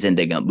McKee's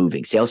ending up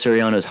moving. See how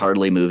Suriano is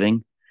hardly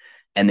moving,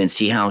 and then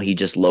see how he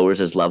just lowers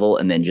his level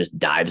and then just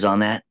dives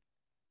on it,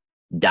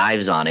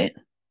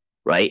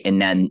 right?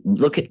 And then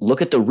look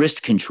at the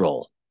wrist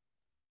control.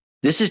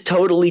 This is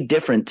totally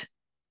different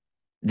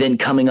than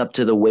coming up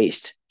to the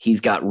waist. He's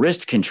got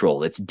wrist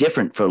control. It's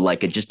different for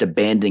like just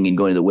abandoning and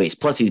going to the waist.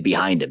 Plus, he's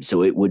behind him,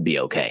 so it would be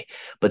okay.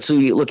 But so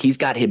look, he's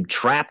got him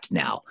trapped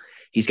now.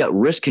 He's got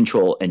wrist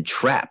control and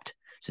trapped.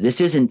 So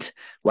this isn't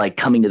like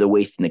coming to the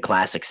waist in the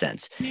classic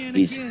sense.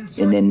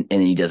 And then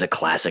he does a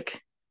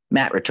classic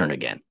mat return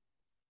again,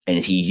 and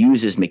he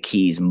uses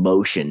McKee's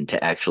motion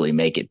to actually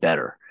make it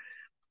better.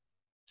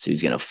 So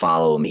he's going to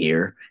follow him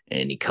here,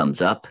 and he comes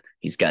up.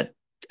 He's got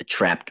a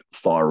trapped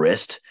far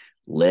wrist,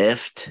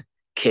 lift,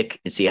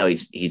 kick, and see how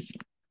he's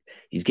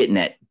getting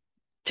that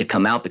to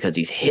come out because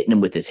he's hitting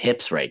him with his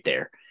hips right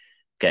there.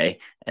 Okay.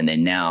 And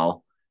then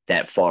now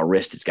that far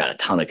wrist has got a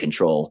ton of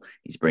control.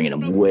 He's bringing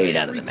him way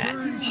down to the mat.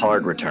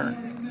 Hard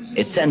return.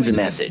 It sends a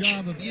message.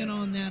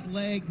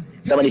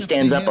 Somebody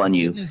stands up on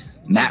you,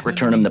 mat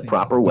return him the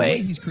proper way.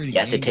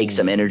 Yes, it takes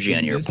some energy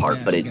on your part,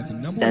 but it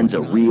sends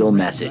a real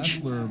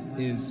message.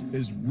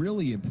 Is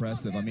really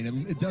impressive. I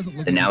mean, it doesn't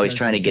look. And now he's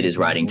trying to get his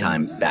riding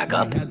time back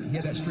up. He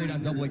had that straight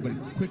on double leg, but it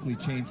quickly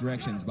changed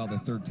directions about the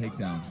 3rd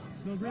takedown.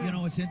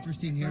 What's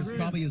interesting here is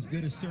probably as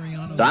good as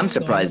Suriano. So I'm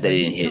surprised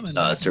they didn't hit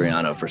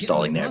Suriano for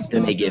stalling there.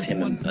 Then they give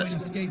him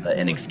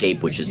an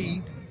escape, which is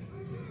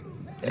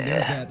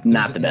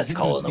not the best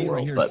call in the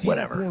world, but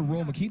whatever. I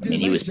mean,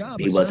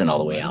 he wasn't all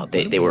the way out.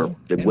 They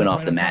went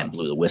off the mat and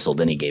blew the whistle.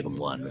 Then he gave him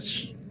one,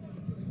 which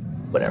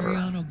whatever.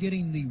 Now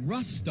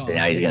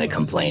he's going to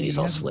complain. He's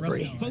all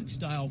slippery. Folk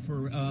style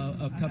for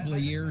a couple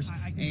of years,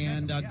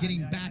 and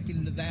getting back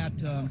into that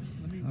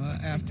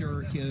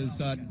after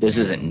his. This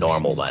isn't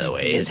normal, by the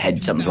way.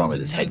 Something's wrong with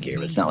his headgear.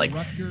 But it's not like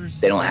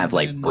they don't have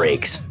like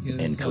breaks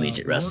in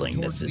collegiate wrestling.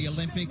 This is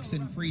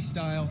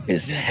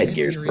his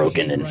headgear's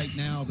broken, and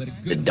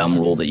the dumb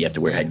rule that you have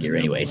to wear headgear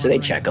anyway. So they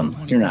check him.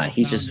 You're not.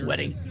 He's just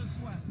sweating.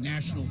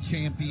 National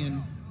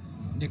champion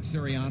Nick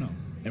Suriano.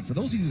 And for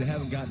those of you that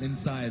haven't gotten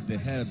inside the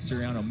head of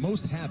Suriano,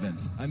 most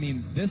haven't. I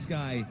mean, this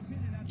guy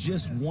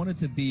just wanted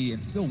to be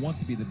and still wants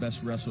to be the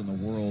best wrestler in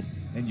the world,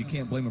 and you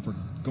can't blame him for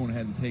going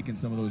ahead and taking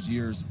some of those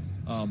years.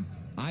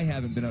 I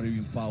haven't been able to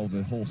even follow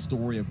the whole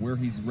story of where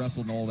he's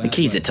wrestled and all that.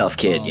 McKee's a tough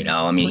kid,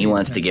 I mean, he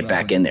wants to get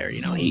back in there,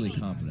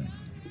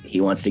 He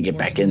wants to get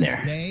back in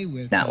there.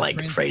 He's not like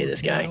afraid of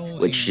this guy,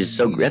 which is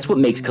so. That's what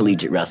makes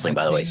collegiate wrestling,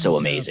 by the way, so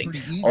amazing.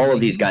 All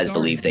of these guys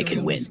believe they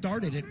can win.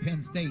 Started at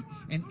Penn State,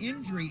 and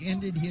injury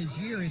ended his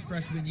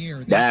freshman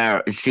year.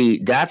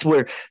 That's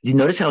where you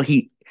notice how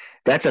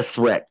that's a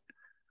threat.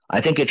 I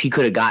think if he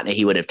could have gotten it,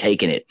 he would have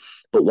taken it.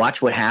 But watch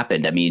what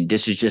happened. I mean,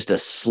 this is just a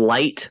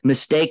slight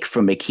mistake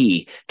from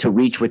McKee to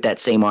reach with that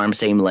same arm,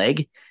 same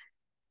leg.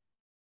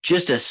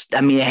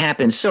 It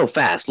happened so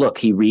fast. Look,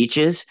 he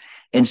reaches.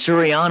 And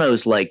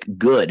Suriano's like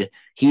good.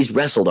 He's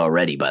wrestled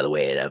already, by the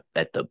way,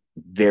 at the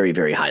very,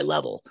 very high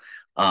level.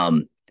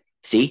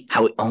 See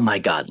how? Oh my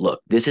God!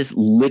 Look, this is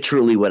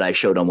literally what I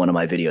showed on one of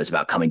my videos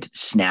about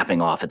snapping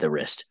off at the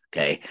wrist.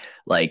 Okay,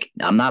 like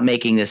I'm not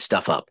making this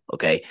stuff up.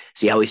 Okay,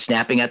 see how he's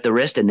snapping at the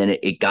wrist, and then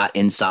it got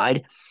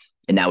inside,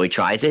 and now he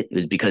tries it. It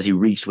was because he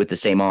reached with the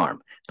same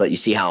arm. But you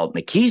see how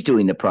McKee's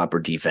doing the proper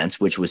defense,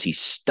 which was he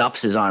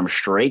stuffs his arm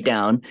straight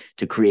down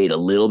to create a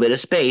little bit of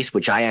space,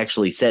 which I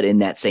actually said in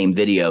that same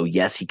video.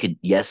 Yes, he could.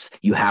 Yes,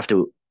 you have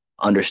to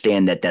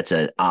understand that that's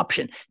an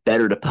option.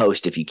 Better to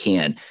post if you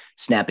can.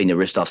 Snapping the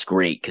wrist off's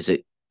great because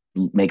it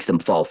makes them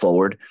fall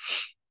forward.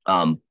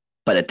 But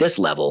at this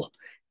level,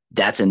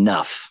 that's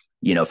enough,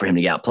 for him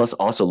to get out. Plus,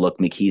 also look,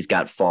 McKee's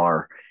got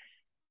far.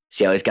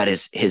 See how he's got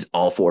his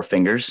all 4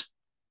 fingers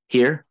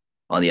here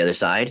on the other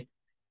side.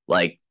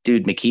 Like,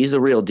 dude, McKee's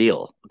the real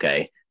deal.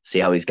 Okay. See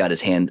how he's got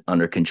his hand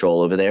under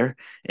control over there?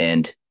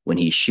 And when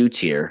he shoots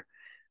here,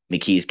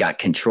 McKee's got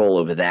control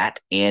over that,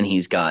 and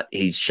he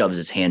shoves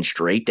his hand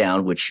straight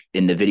down, which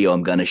in the video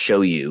I'm going to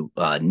show you,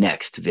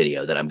 next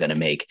video that I'm going to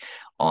make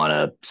on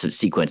a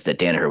sequence that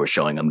Danaher was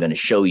showing, I'm going to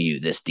show you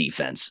this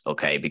defense,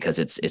 okay? Because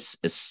it's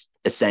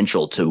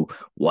essential to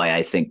why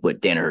I think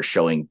what Danaher's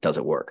showing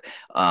doesn't work.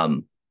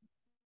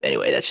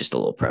 Anyway, that's just a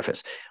little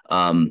preface.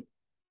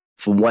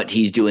 From what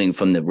he's doing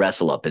from the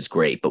wrestle up is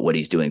great, but what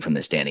he's doing from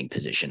the standing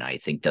position, I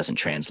think, doesn't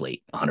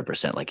translate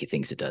 100% like he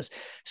thinks it does.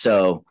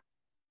 So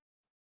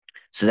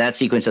that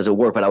sequence doesn't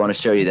work, but I want to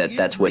show you that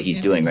that's what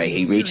he's doing, right?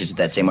 He reaches with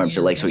that same arm to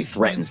the leg, so he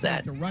threatens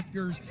that.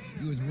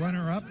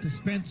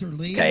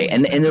 Okay,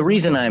 and the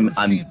reason I'm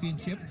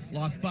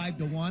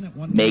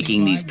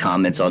making these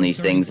comments on these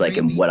things, like,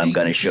 and what I'm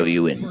going to show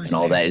you and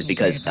all that, is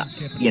because,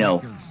 you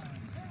know,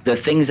 the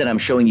things that I'm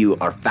showing you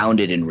are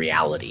founded in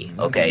reality,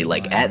 okay?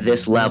 Like, at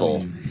this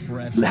level,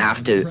 you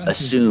have to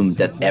assume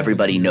that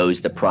everybody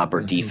knows the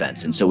proper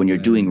defense. And so when you're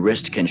doing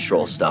wrist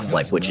control stuff,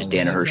 like which is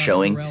Danaher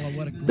showing,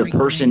 the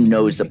person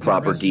knows the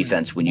proper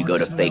defense when you go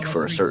to fake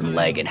for a certain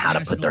leg and how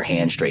to put their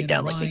hand straight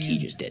down like McKee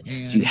just did.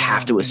 So you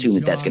have to assume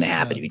that that's going to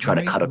happen. If you try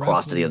to cut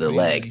across to the other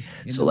leg,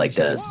 so like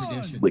the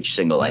switch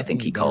single, I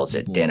think he calls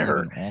it,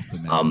 Danaher.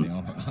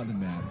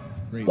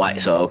 Why?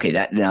 So, okay,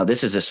 that now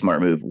this is a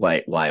smart move. Why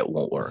it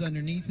won't work.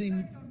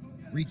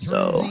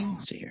 So,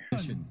 let's see here.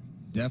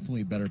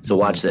 Definitely better. So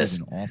watch this.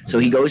 So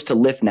he goes to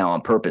lift now on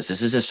purpose.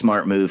 This is a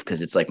smart move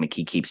because it's like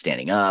McKee keeps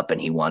standing up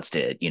and he wants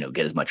to, you know,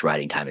 get as much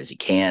riding time as he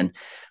can.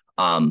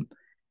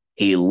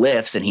 He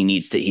lifts and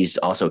he's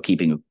also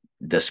keeping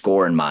the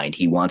score in mind.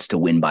 He wants to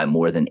win by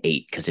more than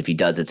 8 because if he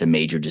does, it's a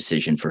major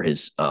decision for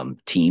his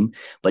team.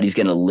 But he's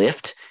going to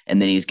lift and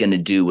then he's going to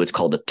do what's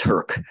called a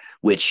Turk,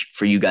 which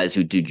for you guys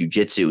who do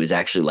jiu-jitsu is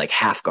actually like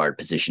half guard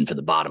position for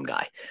the bottom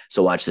guy.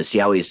 So watch this. See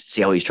how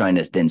he's trying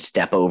to then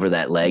step over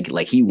that leg.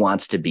 Like he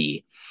wants to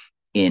be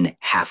in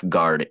half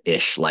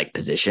guard-ish like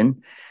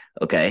position.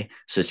 Okay.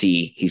 So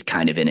see, he's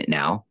kind of in it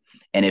now.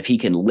 And if he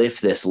can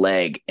lift this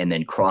leg and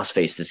then cross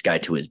face this guy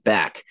to his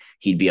back,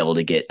 he'd be able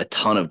to get a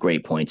ton of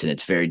great points, and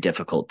it's very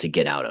difficult to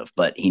get out of.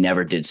 But he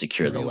never did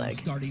secure the leg.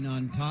 Starting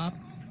on top,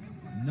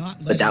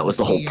 but that was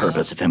the whole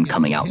purpose of him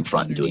coming out in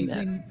front and doing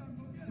that.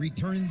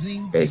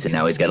 Okay, so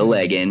now he's got a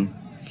leg in,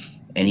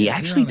 and he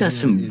actually does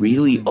some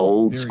really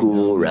old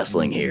school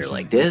wrestling here.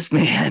 Like this,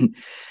 man,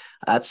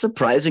 that's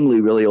surprisingly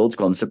really old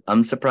school.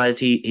 I'm surprised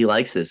he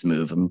likes this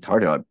move. It's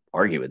hard to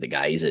argue with the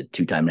guy. He's a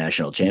 2-time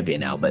national champion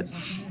now, but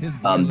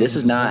this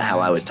is not how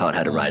I was taught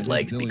how to ride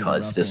legs,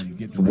 because this,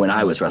 when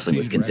I was wrestling,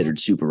 was considered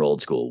super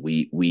old school.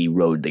 We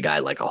rode the guy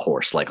like a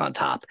horse, like on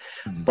top,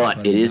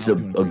 but it is a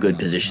good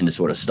position to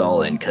sort of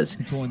stall in, because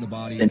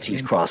since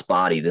he's cross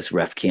body, this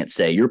ref can't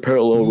say you're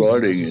parallel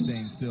riding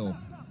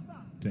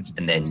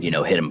and then, you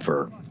know, hit him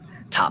for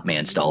top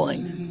man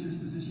stalling.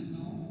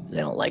 They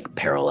don't like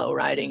parallel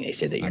riding. They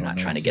say that you're not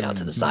trying to get out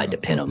to the side to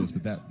pin them.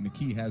 But that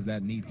McKee has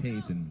that knee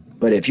taped,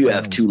 but if you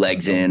have 2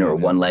 legs in or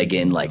 1 leg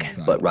in, like,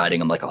 but riding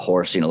them like a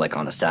horse, you know, like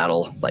on a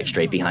saddle, like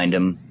straight behind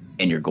him,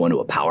 and you're going to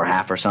a power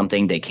half or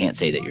something, they can't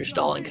say that you're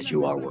stalling because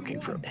you are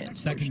working for a pin.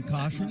 Second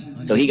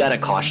caution. So he got a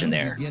caution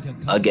there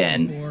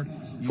again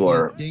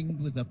for so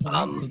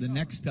the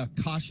next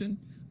caution,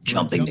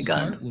 jumping the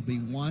gun. Will be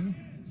 1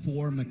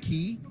 for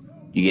McKee.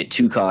 You get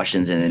 2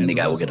 cautions, and then the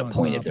guy will get a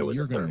point if there was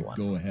a third one.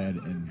 Go ahead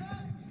and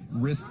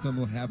risk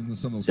having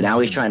some of those. So now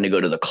he's trying to go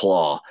to the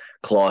claw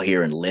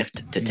here and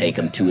lift to take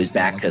him to his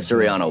back, because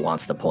Suriano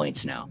wants the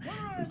points now.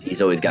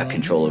 He's always got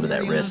control over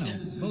that wrist.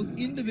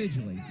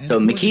 So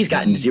McKee's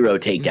gotten 0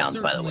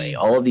 takedowns, by the way.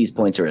 All of these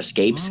points are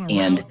escapes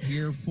and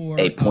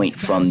a point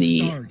from the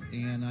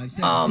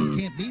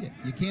can't beat it.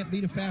 You can't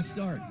beat a fast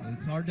start.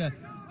 It's hard to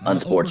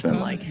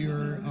unsportsmanlike.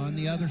 You're on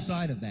the other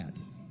side of that.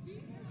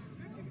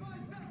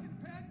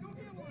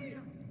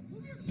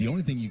 The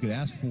only thing you could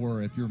ask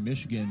for if you're a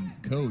Michigan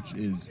coach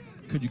is,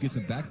 could you get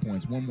some back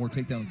points? 1 more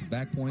takedown and some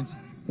back points.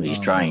 Well, he's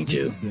trying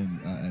to.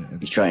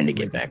 He's trying to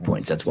get back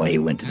points. That's why he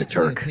went to the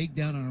Turk.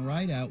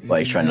 Why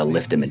he's trying to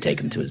lift him and take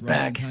him to his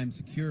back. It's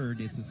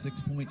a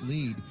 6-point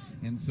lead,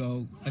 and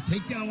so a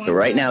takedown. So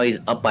right now he's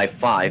up by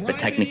 5, but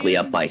technically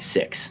up by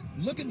 6.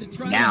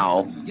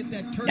 Now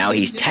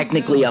he's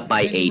technically up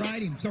by 8.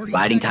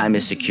 Riding time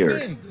is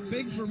secured.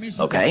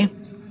 Okay.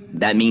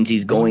 That means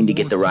he's going to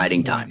get the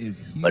riding time.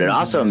 But it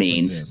also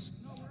means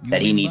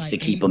that he needs to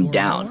keep him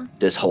down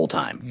this whole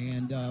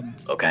time.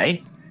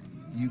 Okay?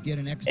 You get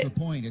an extra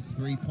point. It's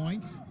 3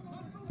 points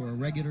for a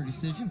regular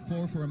decision,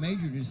 4 for a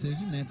major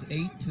decision. That's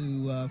 8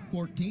 to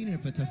 14. And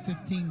if it's a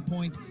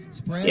 15-point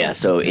spread, yeah,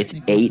 so it's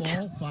 8.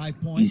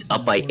 He's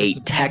up by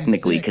 8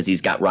 technically because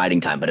he's got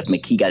riding time. But if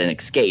McKee got an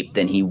escape,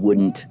 then he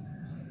wouldn't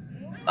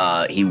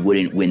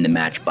win the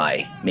match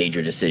by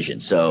major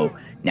decision. So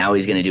now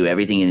he's going to do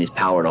everything in his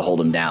power to hold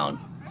him down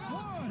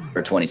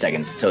for 20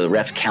 seconds. So the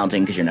ref's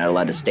counting because you're not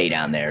allowed to stay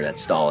down there.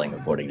 That's stalling,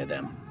 according to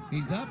them.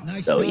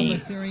 So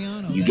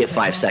you get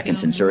 5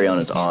 seconds, and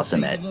Suriano's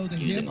awesome at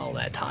using all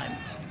that time.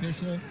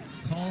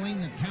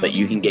 but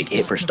you can get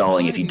hit for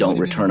stalling if you don't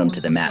return them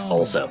to the mat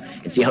also.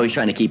 And see how he's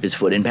trying to keep his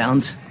foot in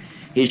bounds?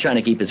 He's trying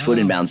to keep his foot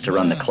in bounds to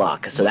run the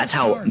clock. So that's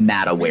how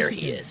mat aware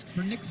he is.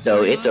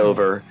 So it's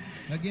over.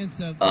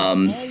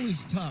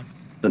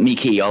 But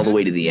McKee all the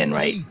way to the end,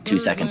 right? 2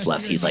 seconds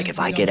left. He's like, if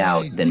I get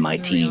out, then my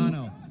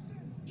team,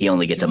 he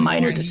only gets a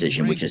minor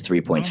decision, which is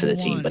 3 points for the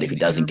team. But if he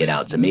doesn't get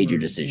out, it's a major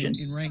decision.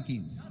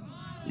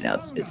 Now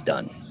it's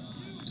done.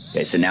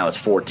 Okay, so now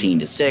it's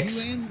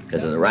 14-6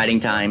 because of the riding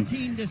time,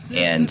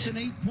 and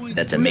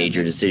that's a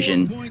major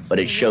decision. But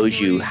it shows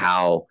you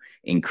how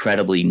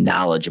incredibly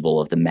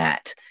knowledgeable of the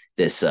mat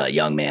this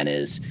young man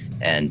is,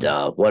 and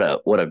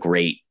what a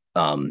great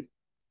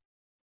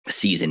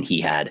season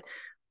he had,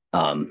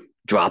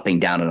 dropping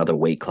down another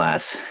weight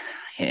class,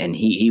 and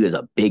he was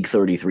a big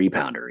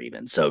 33-pounder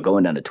even. So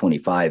going down to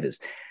 25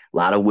 is a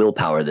lot of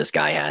willpower this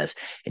guy has,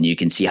 and you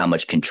can see how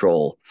much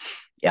control.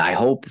 Yeah, I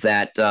hope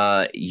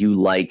that you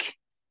like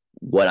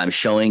what I'm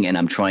showing, and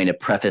I'm trying to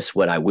preface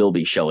what I will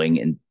be showing.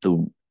 And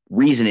the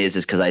reason is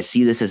because I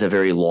see this as a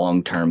very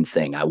long-term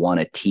thing. I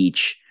want to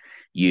teach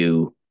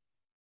you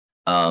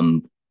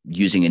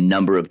using a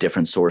number of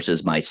different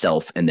sources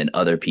myself, and then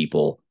other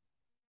people,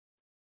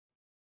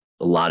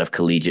 a lot of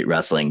collegiate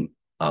wrestling,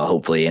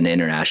 hopefully, and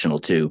international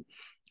too,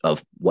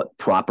 of what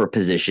proper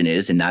position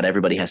is. And not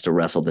everybody has to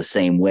wrestle the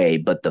same way,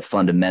 but the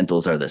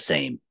fundamentals are the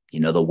same. You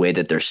know, the way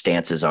that their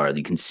stances are.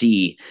 You can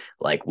see,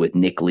 like with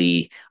Nick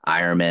Lee,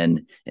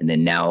 Ironman, and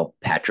then now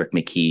Patrick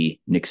McKee,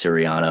 Nick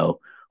Suriano,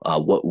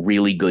 what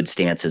really good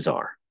stances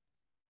are,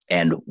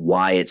 and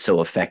why it's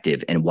so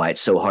effective, and why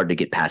it's so hard to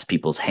get past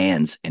people's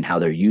hands, and how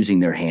they're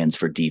using their hands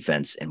for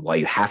defense, and why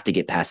you have to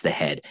get past the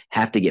head,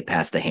 have to get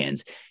past the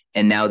hands.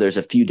 And now there's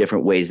a few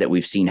different ways that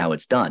we've seen how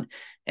it's done.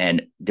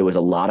 And there was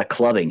a lot of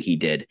clubbing he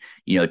did,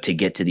 you know, to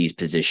get to these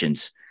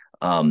positions.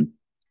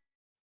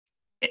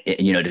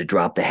 You know, to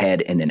drop the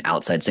head and then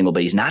outside single,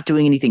 but he's not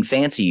doing anything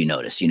fancy. You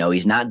notice, you know,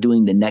 he's not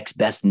doing the next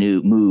best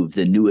new move,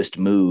 the newest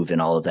move,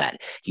 and all of that.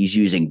 He's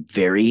using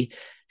very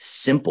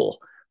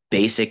simple,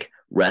 basic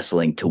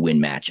wrestling to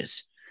win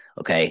matches.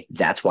 Okay.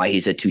 That's why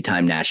he's a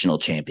 2-time national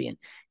champion.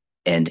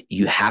 And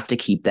you have to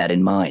keep that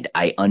in mind.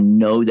 I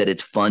know that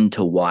it's fun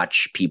to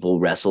watch people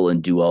wrestle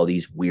and do all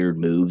these weird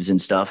moves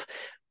and stuff,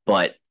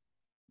 but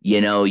you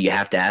know, you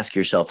have to ask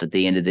yourself at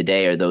the end of the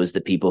day, are those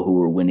the people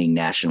who are winning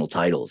national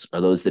titles?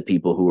 Are those the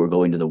people who are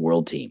going to the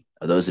world team?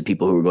 Are those the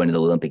people who are going to the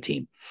Olympic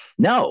team?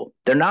 No,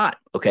 they're not.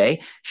 Okay.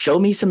 Show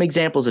me some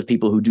examples of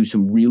people who do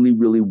some really,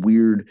 really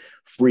weird,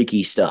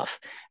 freaky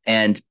stuff.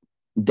 And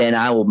then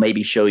I will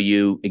maybe show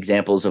you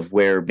examples of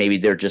where maybe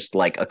they're just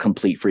like a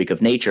complete freak of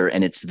nature,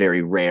 and it's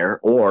very rare,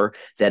 or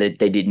that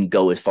they didn't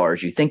go as far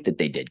as you think that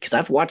they did. Because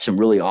I've watched some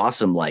really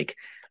awesome, like,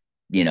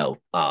 you know,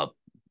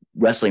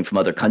 wrestling from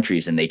other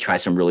countries, and they try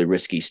some really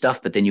risky stuff,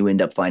 but then you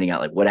end up finding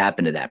out like what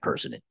happened to that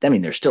person. I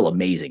mean, they're still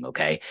amazing.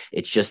 Okay.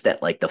 It's just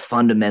that like the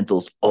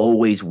fundamentals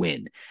always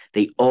win.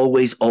 They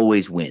always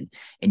win.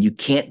 And you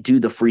can't do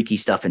the freaky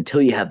stuff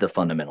until you have the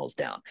fundamentals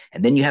down.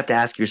 And then you have to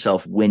ask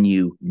yourself, when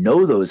you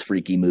know those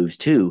freaky moves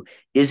too,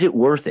 is it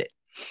worth it?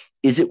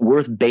 Is it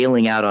worth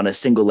bailing out on a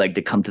single leg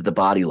to come to the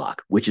body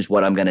lock, which is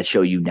what I'm going to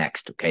show you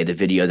next, okay? The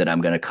video that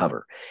I'm going to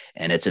cover.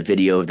 And it's a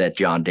video that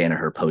John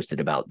Danaher posted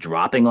about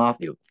dropping off,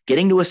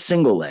 getting to a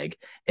single leg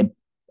and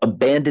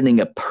abandoning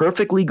a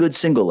perfectly good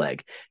single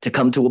leg to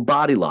come to a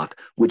body lock,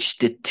 which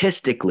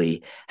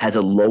statistically has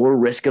a lower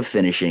risk of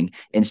finishing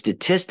and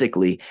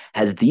statistically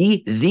has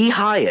the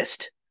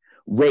highest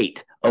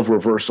rate of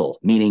reversal,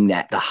 meaning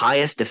that the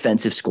highest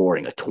defensive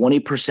scoring, a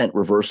 20%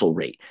 reversal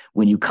rate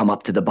when you come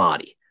up to the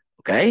body.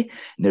 Okay.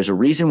 And there's a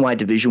reason why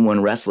Division I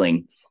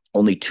wrestling,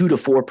 only 2 to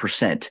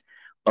 4%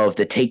 of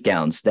the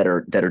takedowns that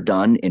are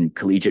done in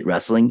collegiate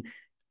wrestling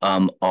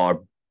are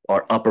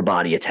upper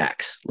body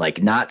attacks,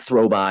 like not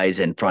throw-bys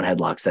and front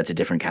headlocks. That's a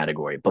different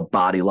category, but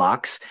body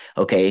locks.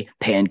 Okay.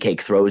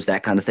 Pancake throws,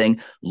 that kind of thing.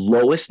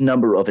 Lowest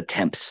number of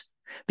attempts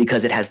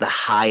because it has the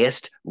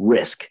highest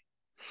risk.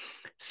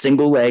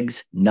 Single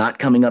legs, not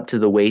coming up to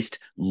the waist,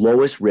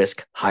 lowest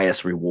risk,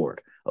 highest reward.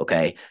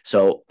 Okay.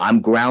 So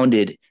I'm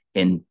grounded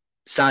in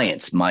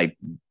science. My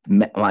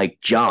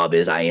job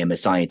is I am a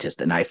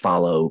scientist and I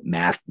follow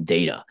math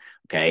data.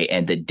 Okay.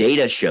 And the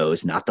data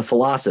shows, not the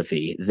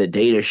philosophy, the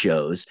data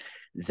shows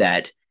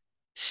that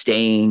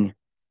staying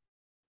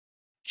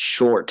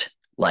short,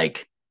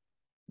 like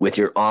with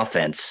your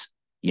offense,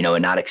 you know,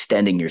 and not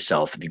extending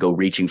yourself, if you go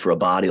reaching for a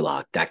body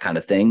lock, that kind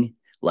of thing,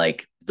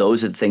 like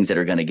those are the things that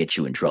are going to get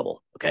you in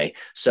trouble. Okay.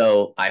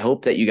 So I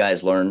hope that you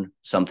guys learn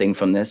something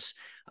from this.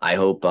 I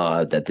hope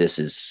that this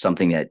is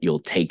something that you'll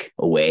take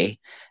away.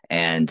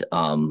 And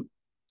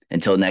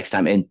until next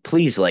time, and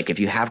please, like, if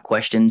you have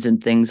questions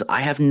and things,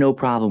 I have no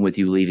problem with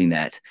you leaving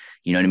that.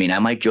 You know what I mean? I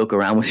might joke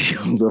around with you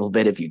a little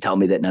bit if you tell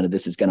me that none of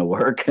this is going to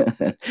work,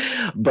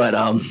 but,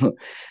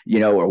 you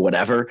know, or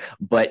whatever.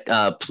 But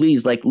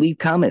please, like, leave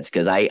comments,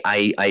 because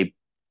I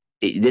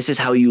this is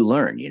how you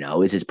learn,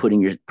 is just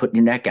putting your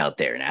neck out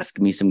there and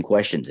asking me some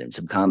questions and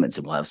some comments,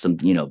 and we'll have some,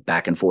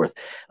 back and forth.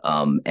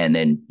 And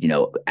then,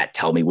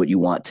 tell me what you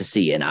want to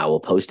see and I will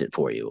post it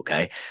for you.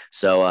 Okay.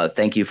 So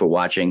thank you for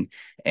watching,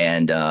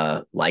 and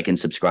like and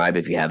subscribe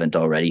if you haven't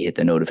already. Hit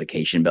the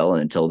notification bell.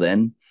 And until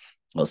then,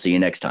 I'll see you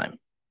next time.